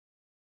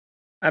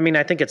 I mean,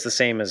 I think it's the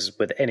same as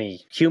with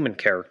any human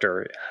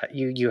character.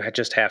 You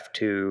just have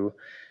to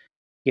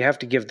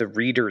give the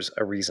readers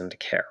a reason to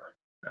care.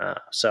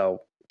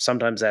 So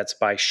sometimes that's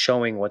by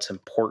showing what's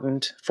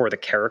important for the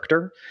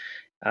character.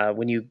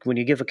 When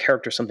you give a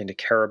character something to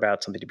care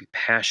about, something to be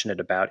passionate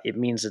about, it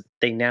means that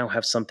they now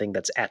have something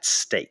that's at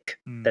stake,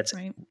 that's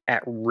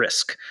at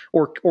risk,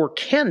 or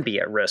can be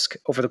at risk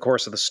over the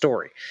course of the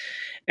story.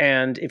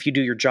 And if you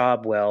do your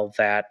job well,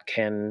 that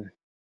can,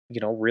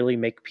 really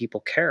make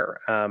people care.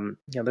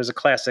 There's a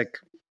classic,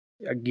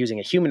 using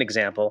a human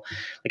example,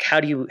 like how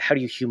do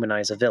you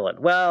humanize a villain?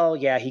 Well,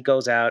 yeah, he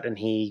goes out and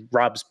he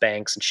robs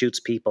banks and shoots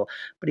people,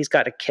 but he's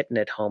got a kitten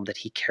at home that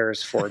he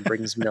cares for and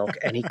brings milk,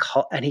 and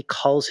he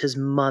calls his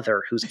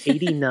mother, who's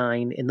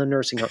 89 in the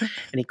nursing home,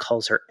 and he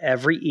calls her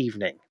every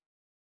evening.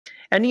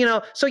 And,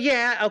 so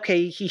yeah,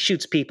 okay, he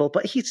shoots people,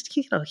 but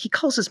he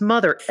calls his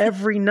mother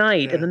every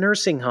night in the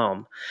nursing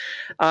home.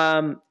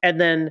 And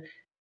then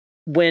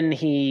when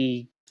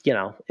he,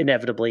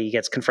 inevitably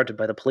gets confronted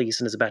by the police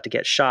and is about to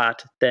get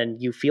shot, then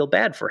you feel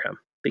bad for him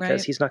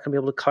because he's not going to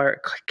be able to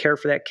care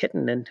for that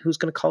kitten, and who's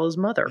going to call his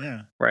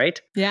mother, right?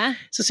 Yeah.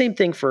 It's the same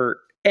thing for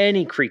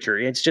any creature.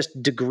 It's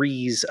just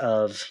degrees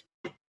of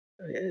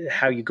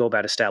how you go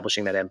about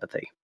establishing that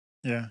empathy.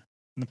 Yeah.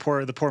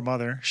 And the poor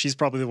mother, she's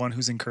probably the one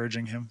who's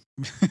encouraging him.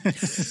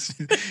 She's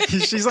on the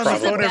She's a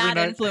phone every bad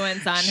night.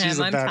 influence on She's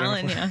him, a I'm bad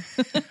telling you.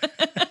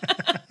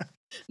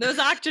 Those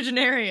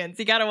octogenarians,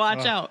 you got to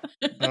watch out.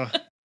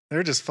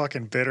 They're just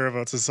fucking bitter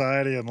about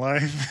society and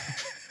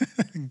life.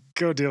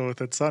 Go deal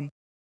with it, son.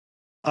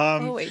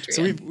 Adrian.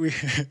 So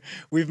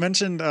we've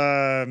mentioned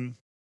the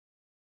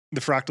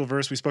fractal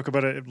verse. We spoke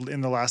about it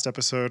in the last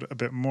episode a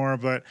bit more,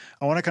 but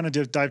I want to kind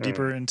of dive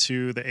deeper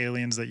into the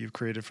aliens that you've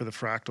created for the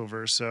fractal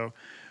verse. So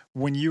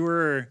when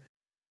you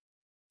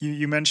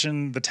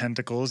mentioned the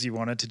tentacles, you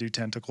wanted to do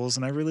tentacles,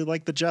 and I really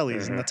like the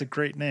jellies, and that's a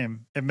great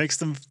name. It makes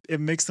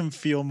them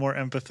feel more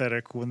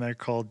empathetic when they're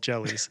called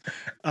jellies,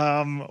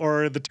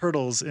 or the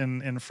turtles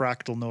in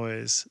Fractal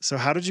Noise. So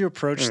how did you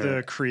approach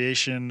the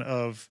creation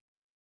of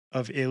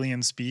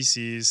alien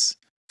species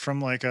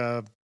from like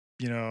a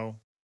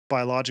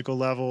biological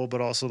level, but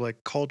also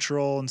like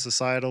cultural and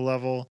societal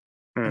level?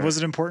 And was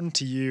it important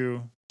to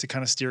you to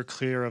kind of steer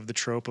clear of the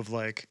trope of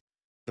like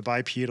the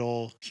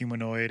bipedal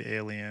humanoid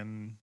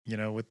alien,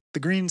 with the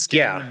green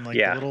skin and like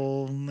the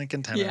little like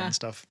antenna and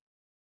stuff?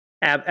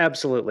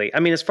 Absolutely. I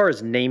mean, as far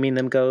as naming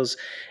them goes,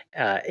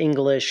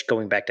 English,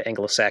 going back to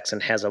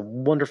Anglo-Saxon, has a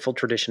wonderful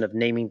tradition of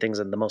naming things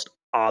in the most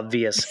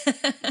obvious,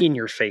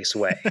 in-your-face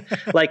way.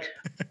 Like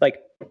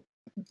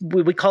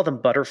we call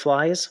them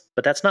butterflies,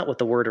 but that's not what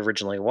the word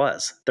originally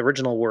was. The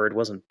original word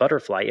wasn't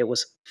butterfly; it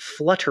was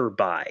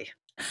flutterby.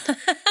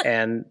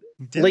 And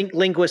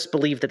linguists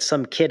believe that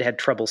some kid had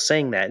trouble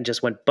saying that and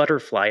just went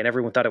butterfly, and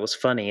everyone thought it was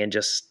funny and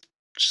just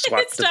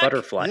swapped the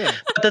butterfly. Yeah.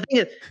 But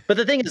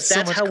the thing is,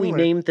 that's how we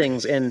name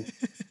things in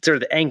sort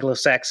of the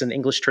Anglo-Saxon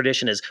English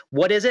tradition. Is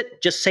what is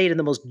it? Just say it in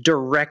the most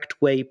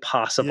direct way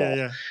possible.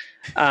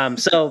 Yeah.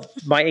 So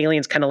my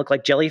aliens kind of look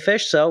like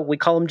jellyfish, so we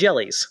call them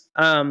jellies.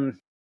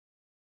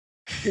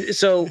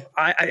 So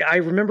I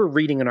remember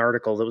reading an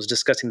article that was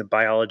discussing the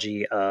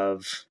biology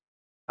of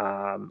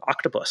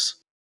octopus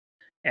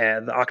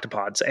and the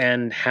octopods,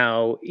 and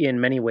how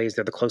in many ways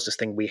they're the closest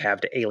thing we have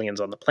to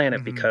aliens on the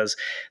planet, because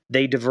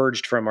they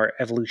diverged from our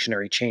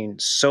evolutionary chain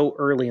so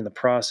early in the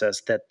process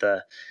that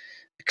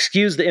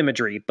excuse the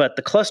imagery, but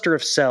the cluster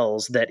of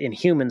cells that in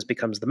humans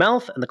becomes the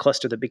mouth, and the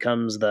cluster that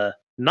becomes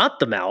not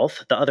the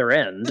mouth, the other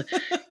end,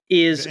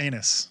 is the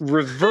anus.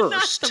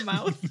 Reversed.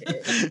 Not the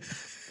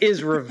mouth.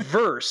 Is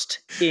reversed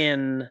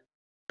in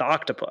the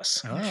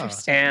octopus.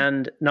 Interesting.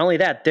 And not only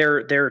that,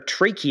 their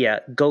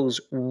trachea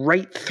goes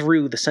right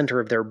through the center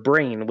of their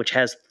brain, which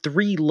has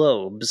 3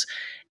 lobes,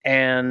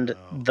 and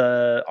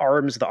the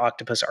arms of the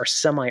octopus are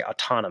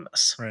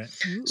semi-autonomous. Right.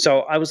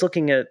 So I was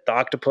looking at the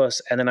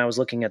octopus, and then I was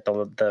looking at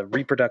the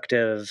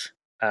reproductive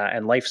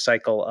and life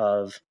cycle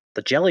of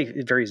the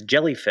various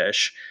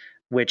jellyfish,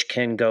 which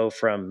can go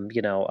from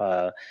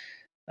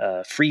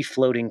a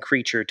free-floating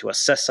creature to a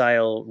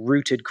sessile,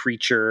 rooted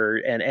creature,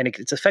 and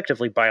it's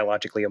effectively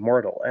biologically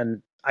immortal.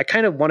 And I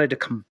kind of wanted to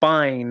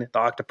combine the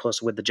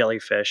octopus with the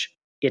jellyfish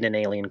in an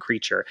alien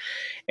creature,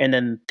 and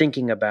then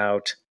thinking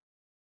about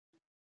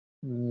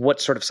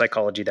what sort of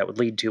psychology that would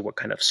lead to, what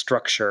kind of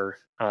structure,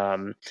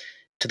 to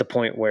the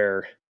point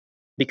where,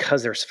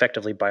 because they're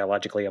effectively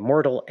biologically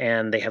immortal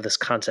and they have this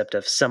concept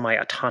of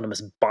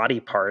semi-autonomous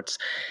body parts,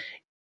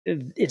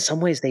 in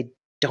some ways they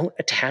don't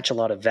attach a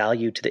lot of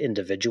value to the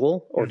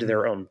individual or to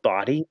their own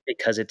body,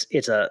 because it's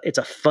a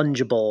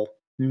fungible,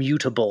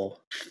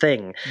 mutable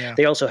thing. Yeah.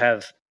 They also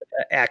have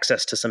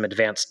access to some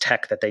advanced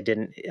tech that they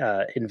didn't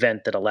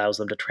invent that allows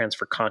them to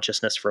transfer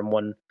consciousness from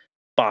one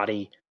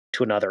body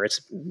to another. It's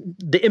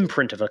the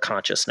imprint of a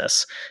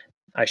consciousness,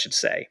 I should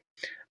say.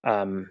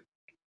 So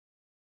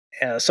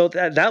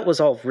that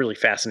was all really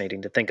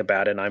fascinating to think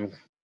about, and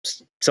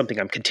something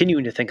I'm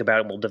continuing to think about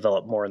and will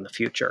develop more in the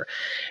future.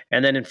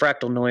 And then in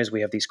Fractal Noise,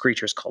 we have these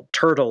creatures called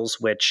turtles,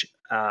 which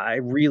I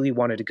really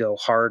wanted to go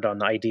hard on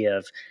the idea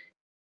of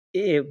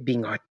it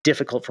being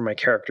difficult for my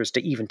characters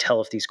to even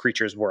tell if these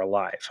creatures were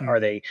alive. Mm-hmm. Are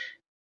they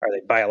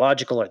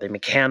biological? Are they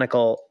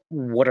mechanical?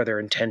 What are their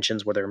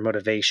intentions? What are their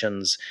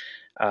motivations?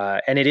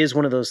 And it is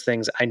one of those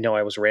things. I know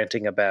I was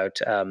ranting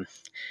about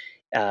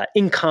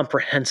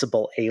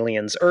incomprehensible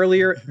aliens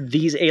earlier.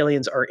 These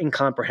aliens are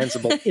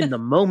incomprehensible in the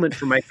moment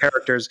for my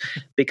characters,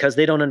 because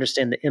they don't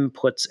understand the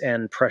inputs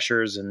and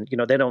pressures, and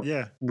they don't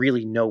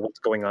really know what's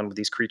going on with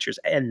these creatures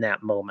in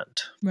that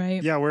moment.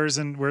 Right. Yeah. Whereas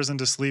in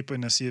To Sleep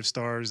in a Sea of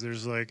Stars,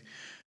 there's like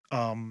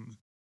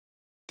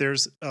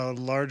there's a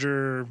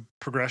larger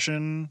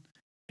progression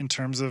in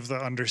terms of the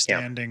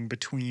understanding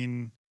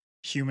between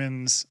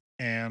humans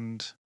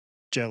and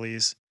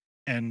jellies.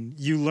 And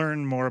you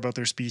learn more about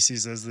their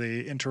species as they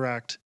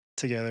interact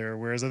together.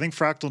 Whereas I think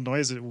Fractal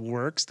Noise, it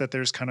works that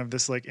there's kind of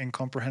this like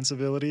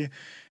incomprehensibility,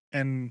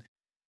 and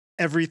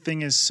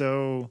everything is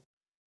so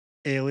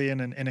alien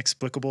and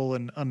inexplicable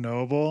and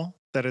unknowable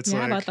that it's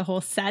like about the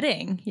whole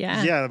setting.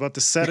 Yeah. Yeah. About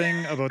the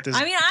setting, about this.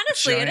 I mean,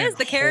 honestly, it is.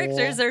 The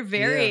characters are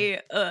very,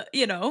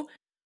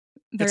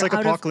 it's like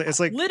Apocalypse. It's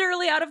like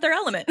literally out of their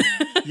element.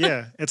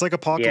 Yeah. It's like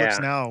Apocalypse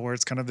Now, where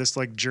it's kind of this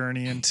like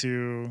journey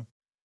into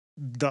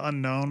the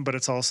unknown, but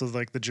it's also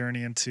like the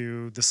journey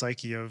into the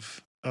psyche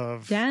of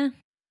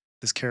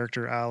this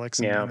character Alex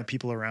and the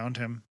people around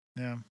him.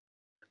 Yeah.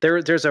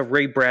 There's a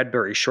Ray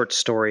Bradbury short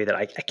story that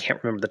I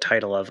can't remember the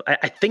title of.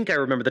 I think I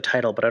remember the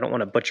title, but I don't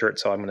want to butcher it,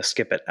 so I'm going to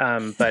skip it.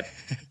 But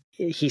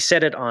he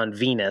said it on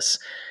Venus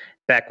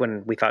back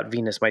when we thought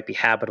Venus might be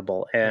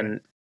habitable, and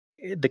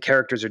the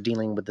characters are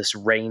dealing with this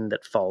rain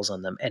that falls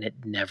on them, and it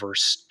never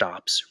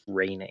stops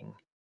raining.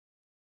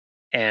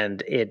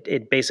 And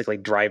it basically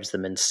drives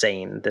them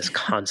insane, this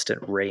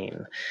constant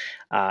rain.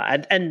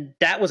 And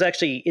that was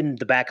actually in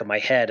the back of my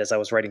head as I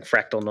was writing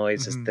Fractal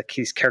Noise, is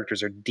these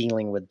characters are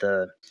dealing with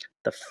the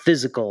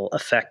physical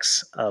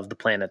effects of the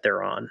planet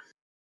they're on.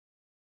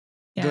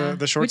 Yeah,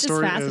 the short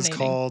story is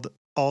called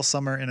All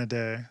Summer in a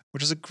Day,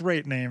 which is a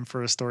great name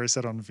for a story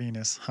set on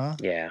Venus, huh?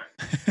 Yeah.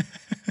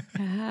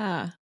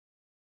 Yeah.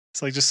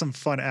 It's like just some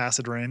fun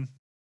acid rain.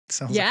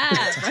 Sounds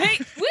right?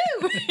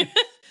 Woo!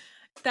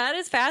 That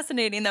is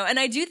fascinating, though. And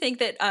I do think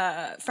that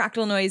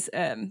Fractal Noise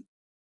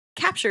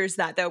captures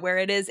that, though, where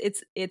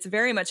it's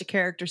very much a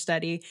character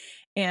study.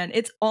 And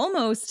it's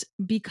almost,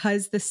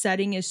 because the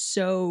setting is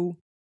so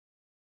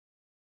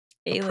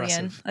alien.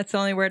 Oppressive. That's the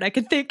only word I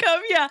can think of.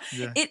 Yeah.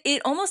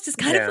 It almost is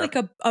kind of like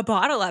a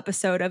bottle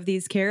episode of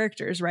these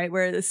characters, right?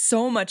 Where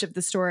so much of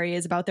the story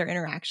is about their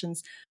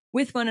interactions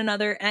with one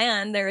another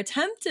and their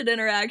attempted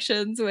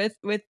interactions with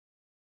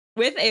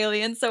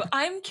aliens. So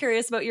I'm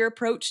curious about your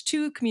approach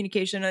to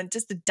communication, and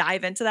just to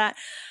dive into that,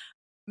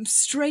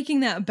 striking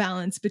that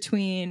balance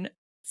between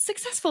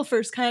successful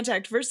first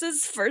contact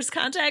versus first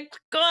contact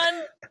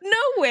gone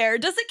nowhere.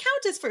 Does it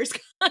count as first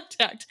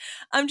contact?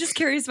 I'm just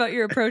curious about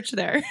your approach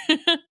there.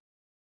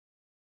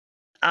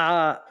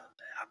 I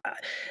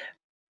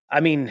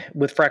mean,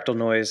 with Fractal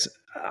Noise,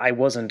 I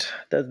wasn't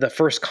the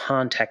first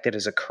contact that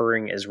is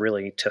occurring is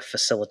really to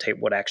facilitate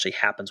what actually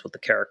happens with the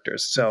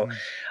characters. So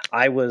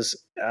I was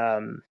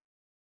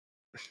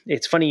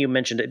it's funny you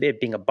mentioned it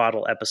being a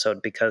bottle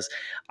episode, because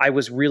I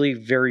was really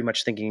very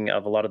much thinking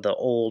of a lot of the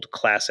old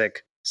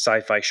classic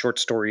sci-fi short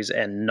stories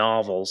and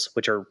novels,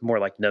 which are more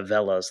like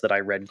novellas that I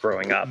read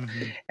growing up.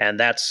 And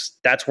that's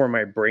where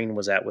my brain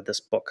was at with this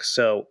book.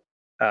 So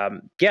I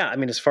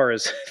mean, as far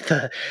as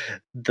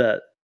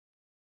the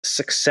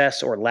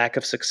success or lack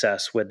of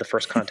success with the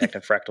first contact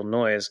and Fractal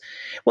Noise,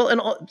 well, and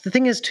the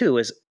thing is too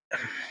is,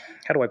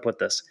 how do I put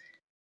this?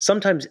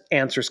 Sometimes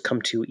answers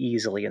come too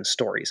easily in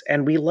stories,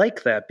 and we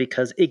like that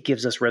because it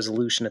gives us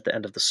resolution at the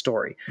end of the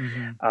story.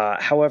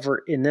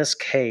 However, in this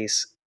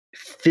case,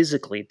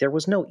 physically, there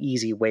was no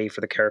easy way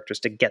for the characters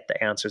to get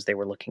the answers they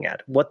were looking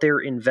at. What they're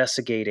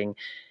investigating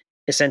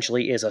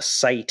essentially is a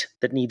site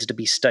that needs to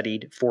be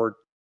studied for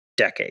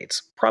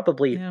decades,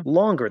 probably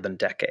longer than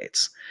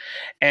decades.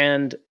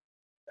 And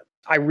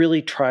I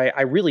really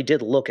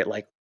did look at,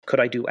 like, could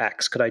I do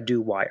X? Could I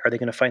do Y? Are they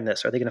going to find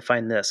this? Are they going to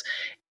find this?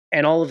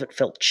 And all of it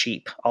felt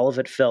cheap. All of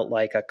it felt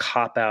like a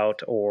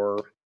cop-out,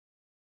 or,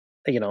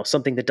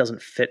 something that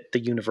doesn't fit the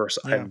universe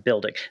I'm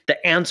building.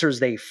 The answers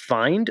they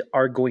find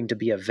are going to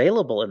be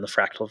available in the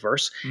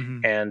Fractalverse,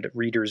 and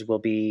readers will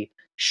be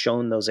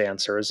shown those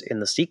answers in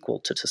the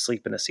sequel to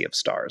Sleep in a Sea of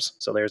Stars.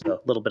 So there's a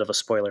little bit of a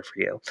spoiler for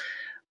you.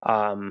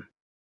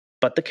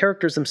 But the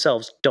characters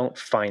themselves don't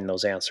find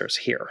those answers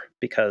here,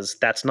 because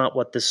that's not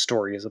what this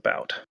story is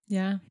about.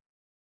 Yeah.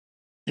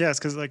 Yeah, it's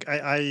because, like,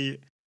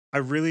 I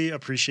really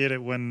appreciate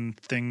it when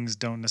things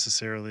don't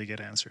necessarily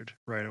get answered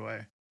right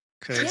away.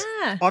 Because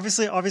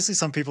obviously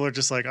some people are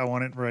just like, I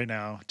want it right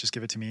now, just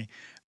give it to me.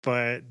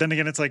 But then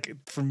again, it's like,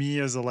 for me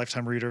as a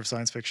lifetime reader of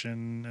science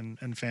fiction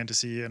and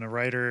fantasy and a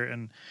writer,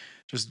 and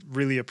just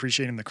really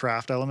appreciating the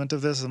craft element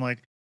of this, I'm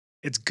like,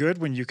 it's good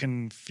when you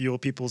can fuel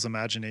people's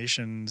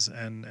imaginations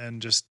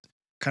and just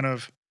kind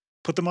of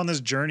put them on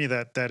this journey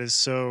that is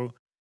so,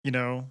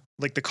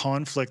 like the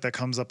conflict that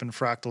comes up in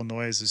Fractal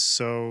Noise is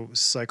so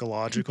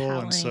psychological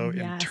and so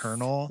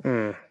internal.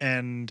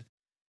 And,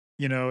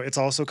 it's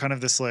also kind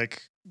of this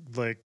like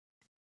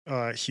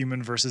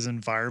human versus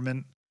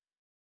environment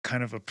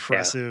kind of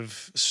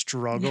oppressive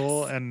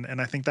struggle. And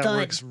I think that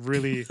works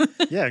really.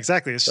 Yeah,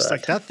 exactly. It's just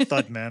like that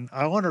thud, man.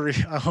 I want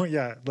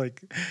to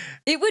like.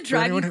 It would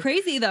drive you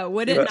crazy though,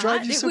 would it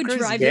not? It would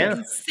drive you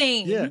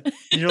insane. Yeah.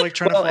 And you're like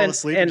trying to fall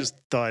asleep and just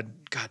thud.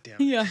 God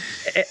damn. Yeah.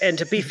 And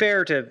to be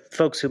fair to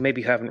folks who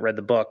maybe haven't read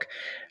the book,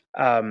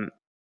 the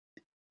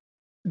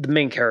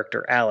main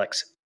character,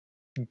 Alex,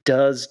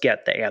 does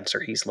get the answer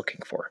he's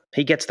looking for.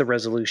 He gets the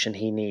resolution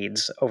he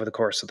needs over the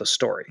course of the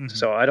story.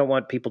 So I don't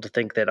want people to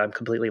think that I'm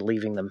completely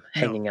leaving them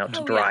hanging out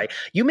to dry.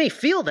 You may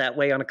feel that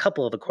way on a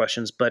couple of the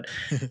questions, but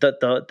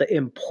the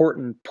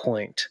important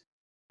point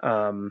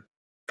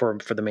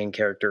for the main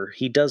character,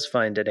 he does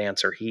find an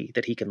answer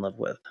that he can live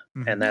with.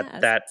 And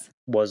that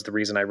was the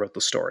reason I wrote the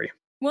story.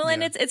 Well,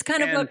 and it's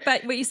kind of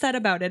what you said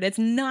about it. It's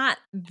not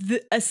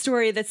a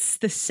story that's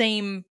the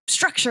same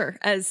structure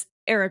as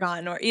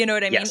Eragon, or you know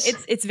what I mean?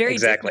 It's very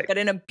different, but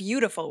in a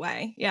beautiful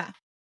way. Yeah.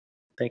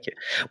 Thank you.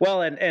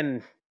 Well,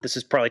 and this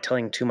is probably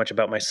telling too much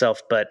about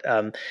myself, but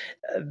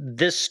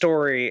this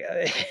story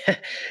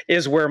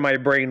is where my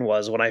brain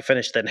was when I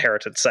finished the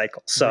inheritance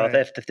cycle. So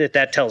if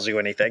that tells you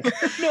anything.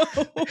 No.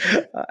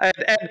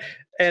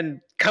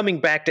 And coming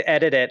back to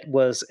edit it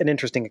was an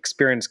interesting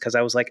experience because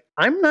I was like,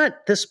 I'm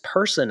not this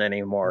person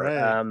anymore.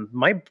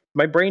 Right.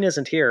 My brain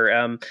isn't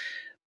here.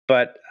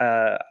 But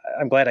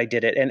I'm glad I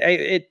did it. And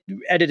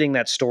editing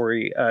that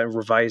story,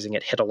 revising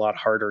it, hit a lot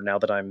harder now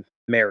that I'm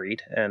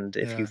married. And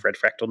if you've read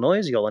Fractal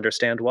Noise, you'll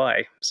understand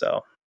why.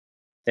 So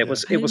it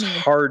was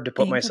hard to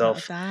put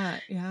myself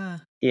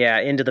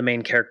into the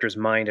main character's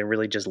mind and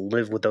really just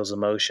live with those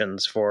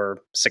emotions for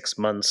 6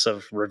 months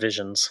of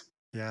revisions.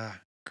 Yeah,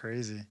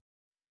 crazy.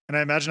 And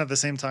I imagine at the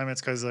same time, it's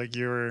because like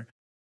you're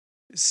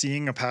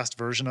seeing a past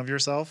version of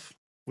yourself,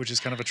 which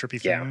is kind of a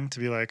trippy thing to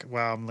be like,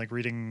 wow, I'm like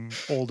reading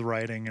old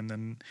writing and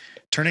then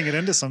turning it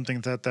into something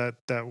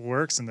that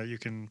works and that you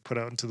can put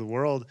out into the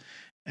world.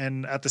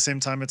 And at the same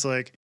time, it's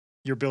like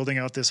you're building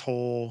out this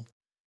whole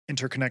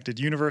interconnected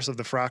universe of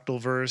the fractal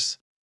verse.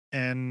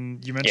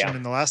 And you mentioned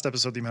in the last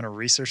episode the amount of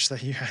research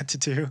that you had to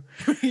do.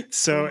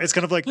 So it's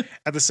kind of like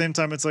at the same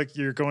time, it's like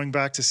you're going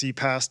back to see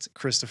past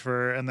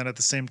Christopher. And then at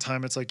the same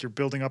time, it's like you're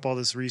building up all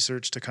this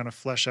research to kind of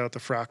flesh out the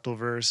fractal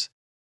verse.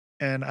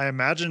 And I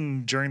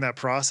imagine during that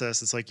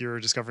process, it's like you're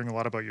discovering a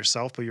lot about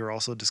yourself, but you're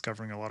also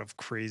discovering a lot of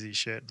crazy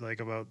shit,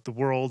 like about the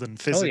world and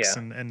physics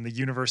and the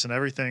universe and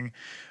everything.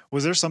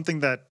 Was there something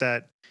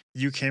that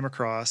you came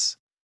across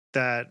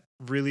that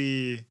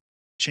really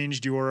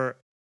changed your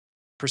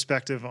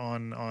perspective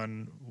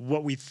on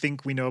what we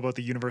think we know about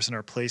the universe and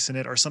our place in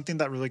it, or something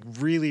that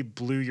really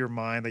blew your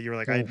mind that you were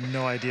like, I had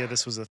no idea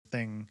this was a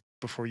thing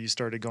before you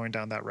started going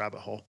down that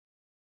rabbit hole?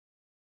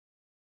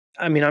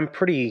 I mean,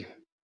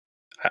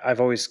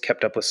 I've always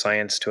kept up with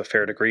science to a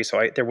fair degree,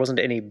 so there wasn't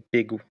any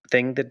big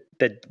thing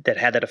that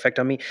had that effect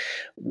on me.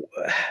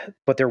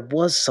 But there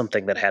was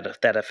something that had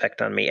that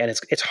effect on me, and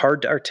it's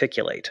hard to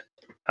articulate.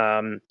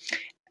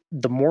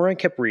 The more I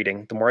kept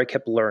reading, the more I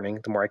kept learning,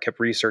 the more I kept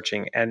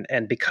researching,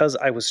 and because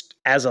I was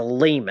as a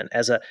layman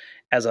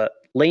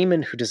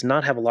who does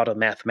not have a lot of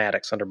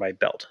mathematics under my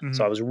belt,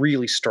 so I was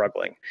really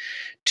struggling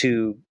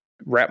to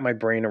wrap my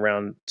brain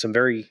around some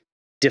very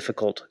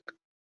difficult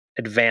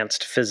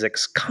advanced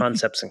physics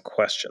concepts and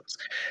questions.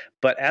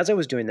 But as I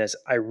was doing this,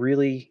 I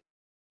really,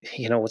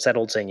 what's that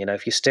old saying?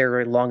 If you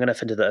stare long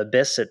enough into the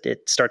abyss,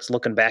 it starts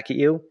looking back at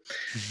you.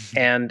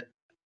 And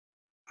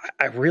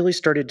I really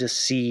started to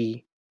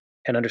see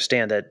and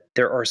understand that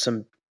there are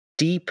some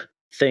deep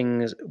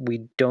things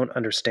we don't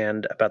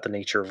understand about the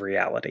nature of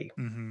reality.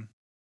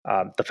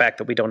 The fact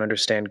that we don't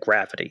understand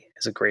gravity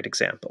is a great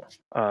example.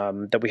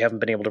 That we haven't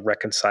been able to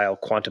reconcile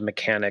quantum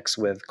mechanics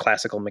with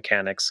classical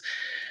mechanics.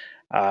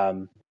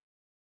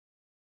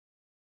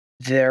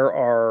 There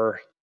are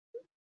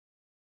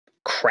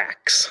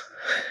cracks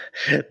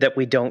that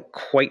we don't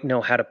quite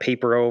know how to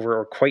paper over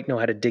or quite know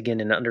how to dig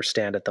in and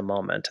understand at the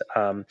moment.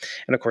 And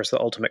of course, the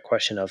ultimate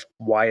question of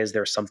why is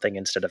there something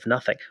instead of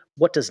nothing?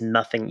 What does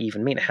nothing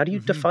even mean? How do you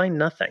define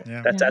nothing?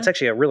 That's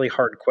actually a really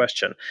hard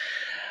question.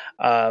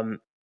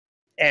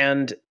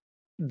 And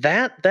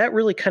that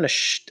really kind of,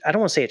 I don't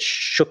want to say it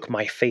shook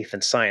my faith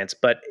in science,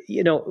 but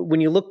when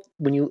you look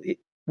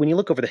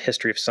over the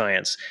history of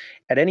science,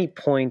 at any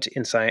point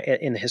in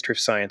the history of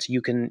science,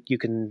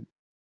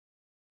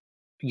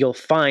 you'll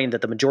find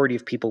that the majority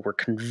of people were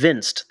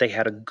convinced they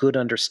had a good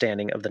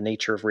understanding of the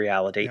nature of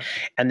reality.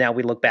 And now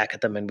we look back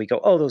at them and we go,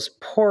 oh, those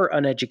poor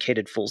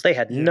uneducated fools. They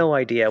had no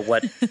idea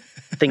what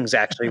things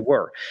actually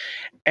were.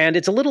 And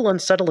it's a little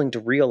unsettling to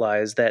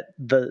realize that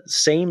the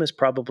same is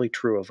probably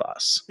true of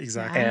us.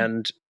 Exactly.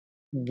 And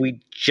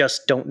we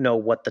just don't know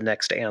what the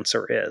next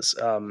answer is.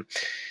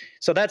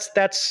 So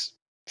that's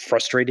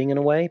frustrating in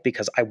a way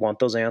because I want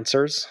those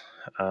answers.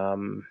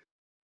 And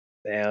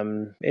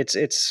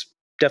it's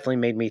definitely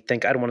made me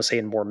think, I don't want to say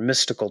in more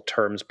mystical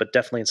terms, but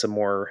definitely in some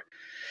more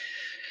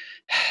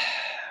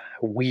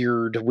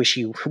weird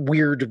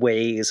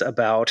ways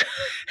about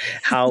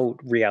how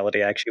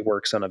reality actually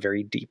works on a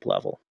very deep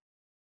level.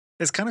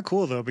 It's kind of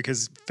cool though,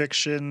 because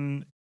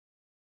fiction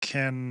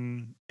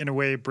can, in a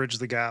way, bridge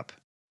the gap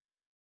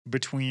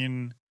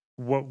between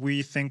what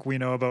we think we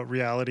know about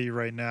reality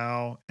right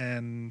now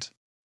and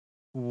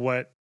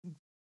what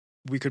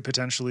we could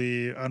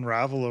potentially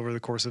unravel over the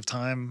course of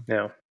time.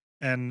 Yeah.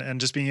 And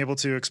just being able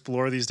to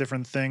explore these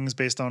different things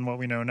based on what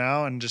we know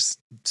now and just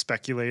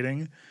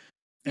speculating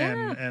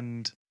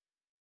and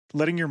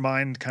letting your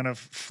mind kind of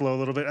flow a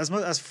little bit.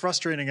 As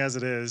frustrating as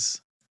it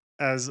is,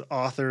 as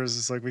authors,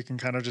 it's like we can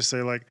kind of just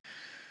say like,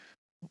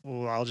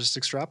 well, I'll just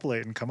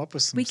extrapolate and come up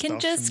with some We stuff. can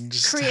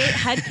just create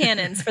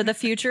headcanons for the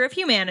future of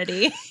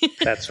humanity.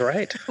 That's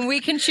right.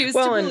 We can choose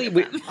to believe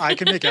them. I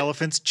can make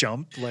elephants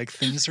jump. Like,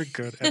 things are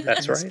good.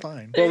 Everything's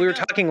fine. Well, we were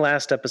talking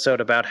last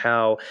episode about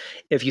how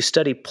if you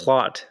study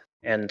plot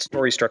and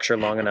story structure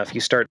long enough,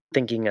 you start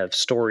thinking of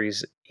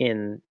stories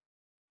in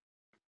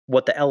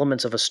what the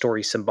elements of a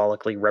story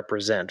symbolically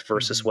represent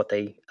versus what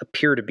they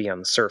appear to be on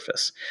the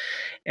surface.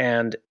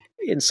 And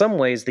in some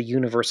ways, the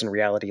universe and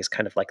reality is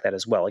kind of like that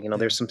as well. You know,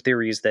 there's some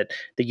theories that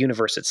the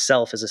universe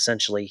itself is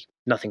essentially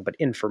nothing but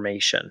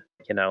information,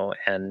 you know,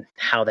 and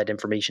how that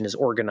information is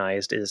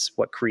organized is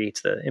what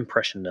creates the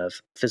impression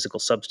of physical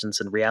substance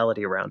and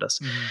reality around us.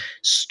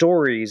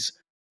 Stories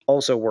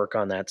also work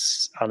on that,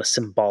 on a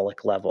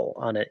symbolic level,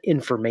 on an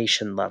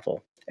information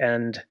level.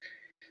 And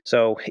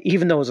so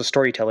even though as a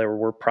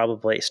storyteller,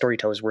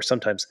 storytellers were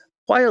sometimes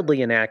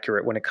wildly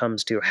inaccurate when it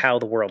comes to how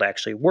the world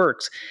actually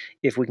works,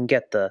 if we can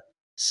get the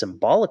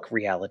symbolic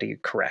reality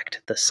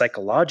correct, the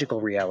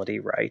psychological reality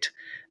right,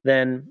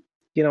 then,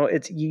 you know,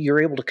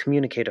 you're able to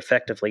communicate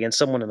effectively, and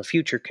someone in the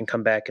future can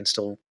come back and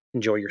still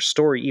enjoy your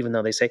story, even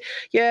though they say,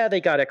 yeah,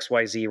 they got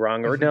XYZ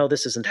wrong, or no,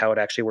 this isn't how it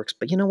actually works.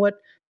 But you know what?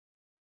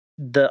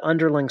 The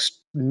underlying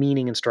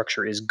meaning and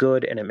structure is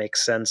good, and it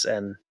makes sense,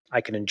 and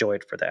I can enjoy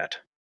it for that.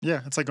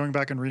 Yeah, it's like going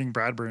back and reading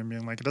Bradbury and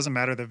being like, it doesn't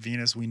matter that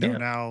Venus, we know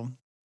now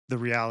the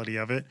reality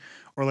of it.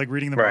 Or like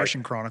reading the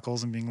Martian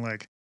Chronicles and being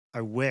like,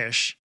 I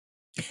wish.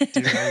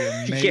 Dude,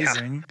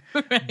 amazing.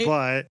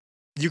 But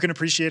you can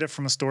appreciate it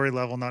from a story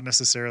level, not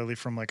necessarily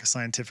from like a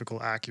scientific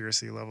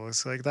accuracy level.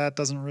 It's like that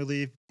doesn't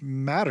really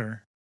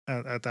matter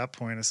at that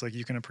point. It's like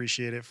you can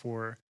appreciate it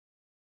for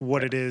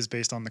what it is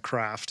based on the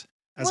craft.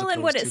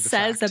 And what it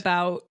says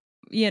about,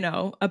 you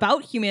know,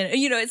 about humanity.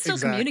 You know, it's still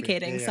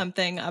communicating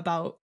something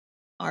about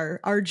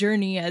our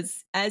journey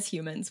as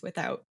humans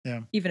without,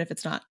 even if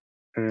it's not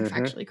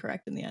factually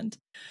correct in the end.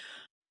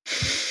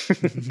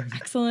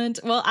 Excellent.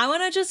 Well, I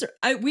want to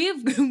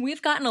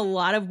we've gotten a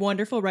lot of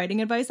wonderful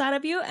writing advice out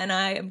of you, and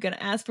I am going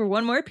to ask for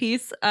one more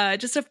piece,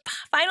 just a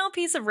final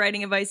piece of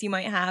writing advice you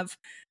might have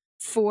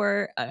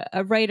for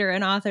a writer,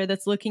 an author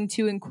that's looking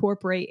to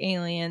incorporate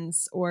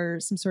aliens or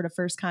some sort of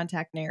first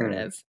contact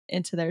narrative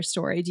into their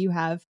story. Do you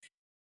have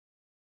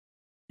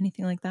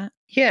anything like that?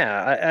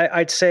 Yeah,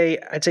 I'd say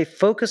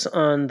focus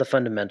on the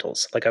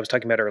fundamentals, like I was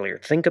talking about earlier.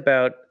 Think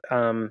about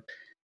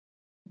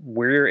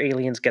where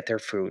aliens get their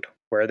food,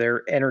 where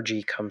their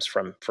energy comes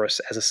from for us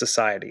as a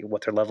society,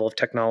 what their level of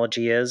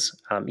technology is.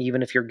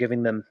 Even if you're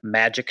giving them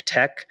magic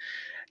tech,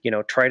 you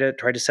know, try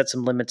to set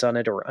some limits on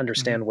it or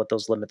understand what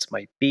those limits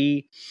might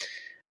be.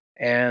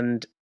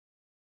 And,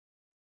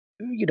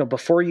 you know,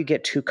 before you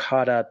get too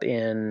caught up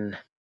in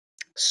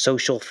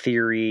social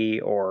theory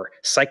or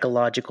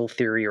psychological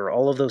theory or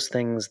all of those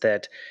things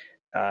that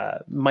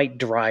might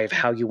drive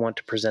how you want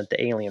to present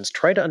the aliens,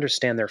 try to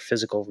understand their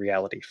physical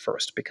reality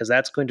first, because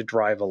that's going to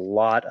drive a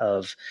lot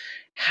of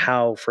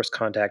how first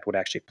contact would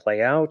actually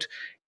play out,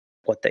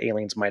 what the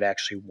aliens might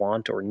actually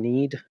want or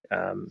need.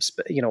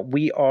 You know,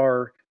 we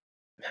are,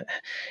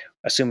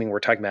 assuming we're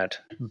talking about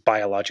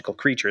biological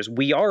creatures,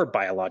 we are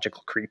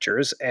biological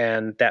creatures,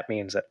 and that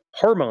means that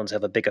hormones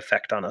have a big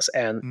effect on us,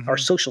 and our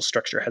social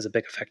structure has a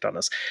big effect on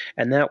us.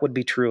 And that would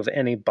be true of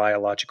any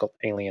biological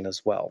alien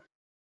as well.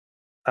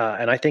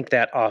 And I think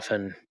that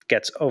often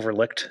gets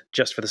overlooked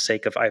just for the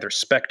sake of either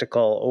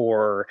spectacle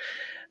or,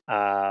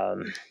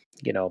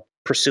 you know,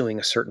 pursuing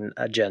a certain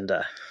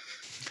agenda.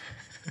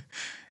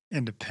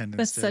 Independence.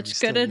 That's such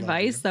good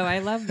advice, though. I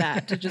love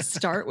that, to just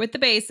start with the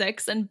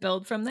basics and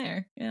build from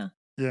there. Yeah.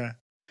 Yeah.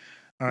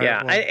 All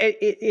right, well.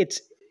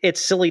 It's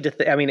silly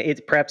to I mean,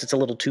 perhaps it's a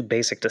little too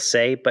basic to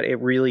say, but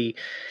it really,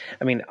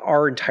 I mean,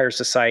 our entire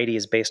society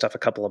is based off a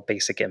couple of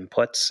basic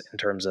inputs in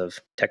terms of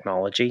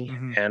technology.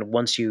 And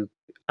once you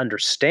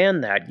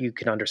understand that, you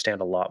can understand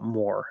a lot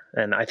more.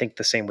 And I think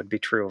the same would be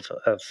true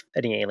of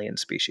any alien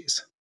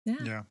species.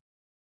 Yeah.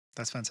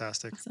 That's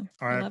fantastic. Awesome.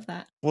 All right. I love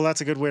that. Well, that's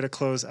a good way to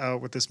close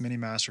out with this mini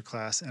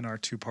masterclass and our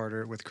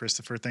two-parter with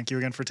Christopher. Thank you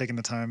again for taking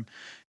the time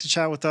to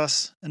chat with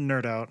us and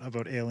nerd out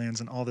about aliens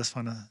and all this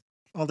fun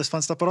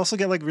stuff, but also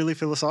get like really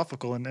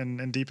philosophical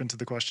and deep into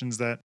the questions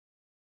that,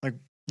 like,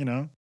 you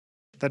know,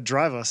 that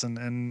drive us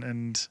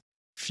and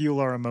fuel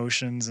our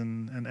emotions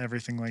and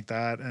everything like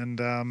that.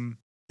 And I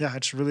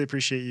just really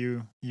appreciate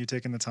you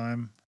taking the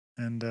time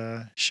and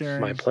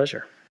sharing. My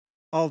pleasure.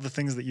 All the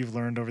things that you've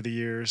learned over the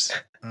years.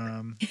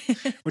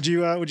 Would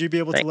you be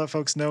able to let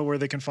folks know where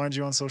they can find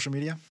you on social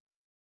media?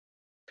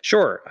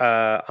 Sure.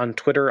 On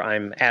Twitter,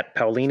 I'm at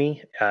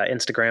Paolini.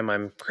 Instagram,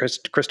 I'm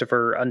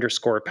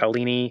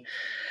Christopher_Paolini.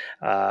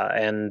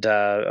 And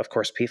of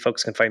course,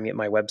 folks can find me at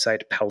my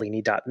website,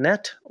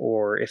 paolini.net,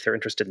 or if they're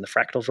interested in the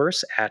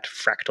Fractalverse, at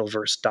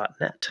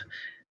fractalverse.net.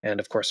 And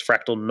of course,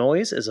 Fractal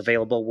Noise is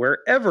available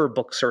wherever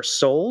books are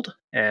sold.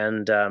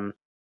 And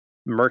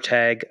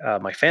Murtag,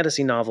 my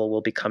fantasy novel,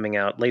 will be coming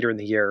out later in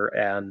the year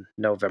on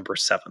November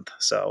 7th.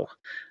 So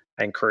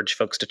I encourage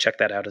folks to check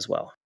that out as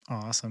well.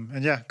 Awesome.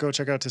 And yeah, go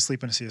check out To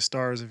Sleep in a Sea of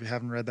Stars if you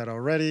haven't read that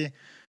already.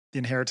 The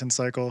Inheritance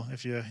Cycle,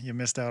 if you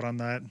missed out on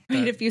that.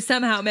 Right, if you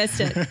somehow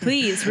missed it,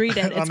 please read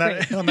it. It's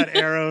great. On that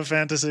era of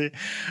fantasy.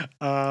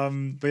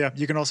 But yeah,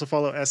 you can also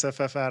follow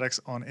SFF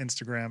Addicts on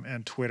Instagram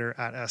and Twitter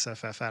at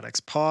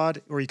sffaddictspod,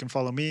 or you can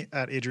follow me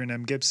at Adrian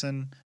M.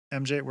 Gibson.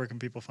 MJ, where can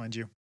people find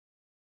you?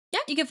 Yeah,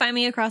 you can find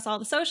me across all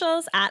the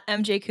socials at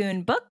MJ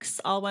Kuhn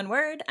Books, all one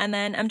word, and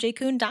then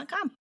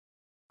mjkuhn.com.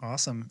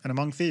 Awesome. And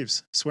Among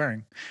Thieves,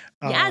 swearing.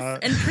 Yes,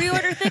 and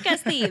pre-order Thick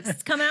as Thieves.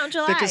 It's coming out in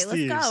July. Let's go.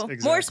 Exactly.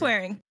 More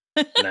swearing.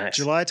 Nice.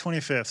 July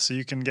 25th, so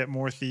you can get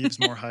more thieves,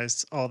 more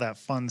heists, all that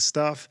fun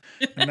stuff.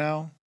 And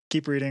now,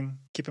 keep reading,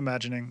 keep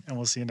imagining, and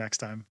we'll see you next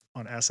time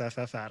on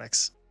SFF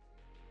Addicts.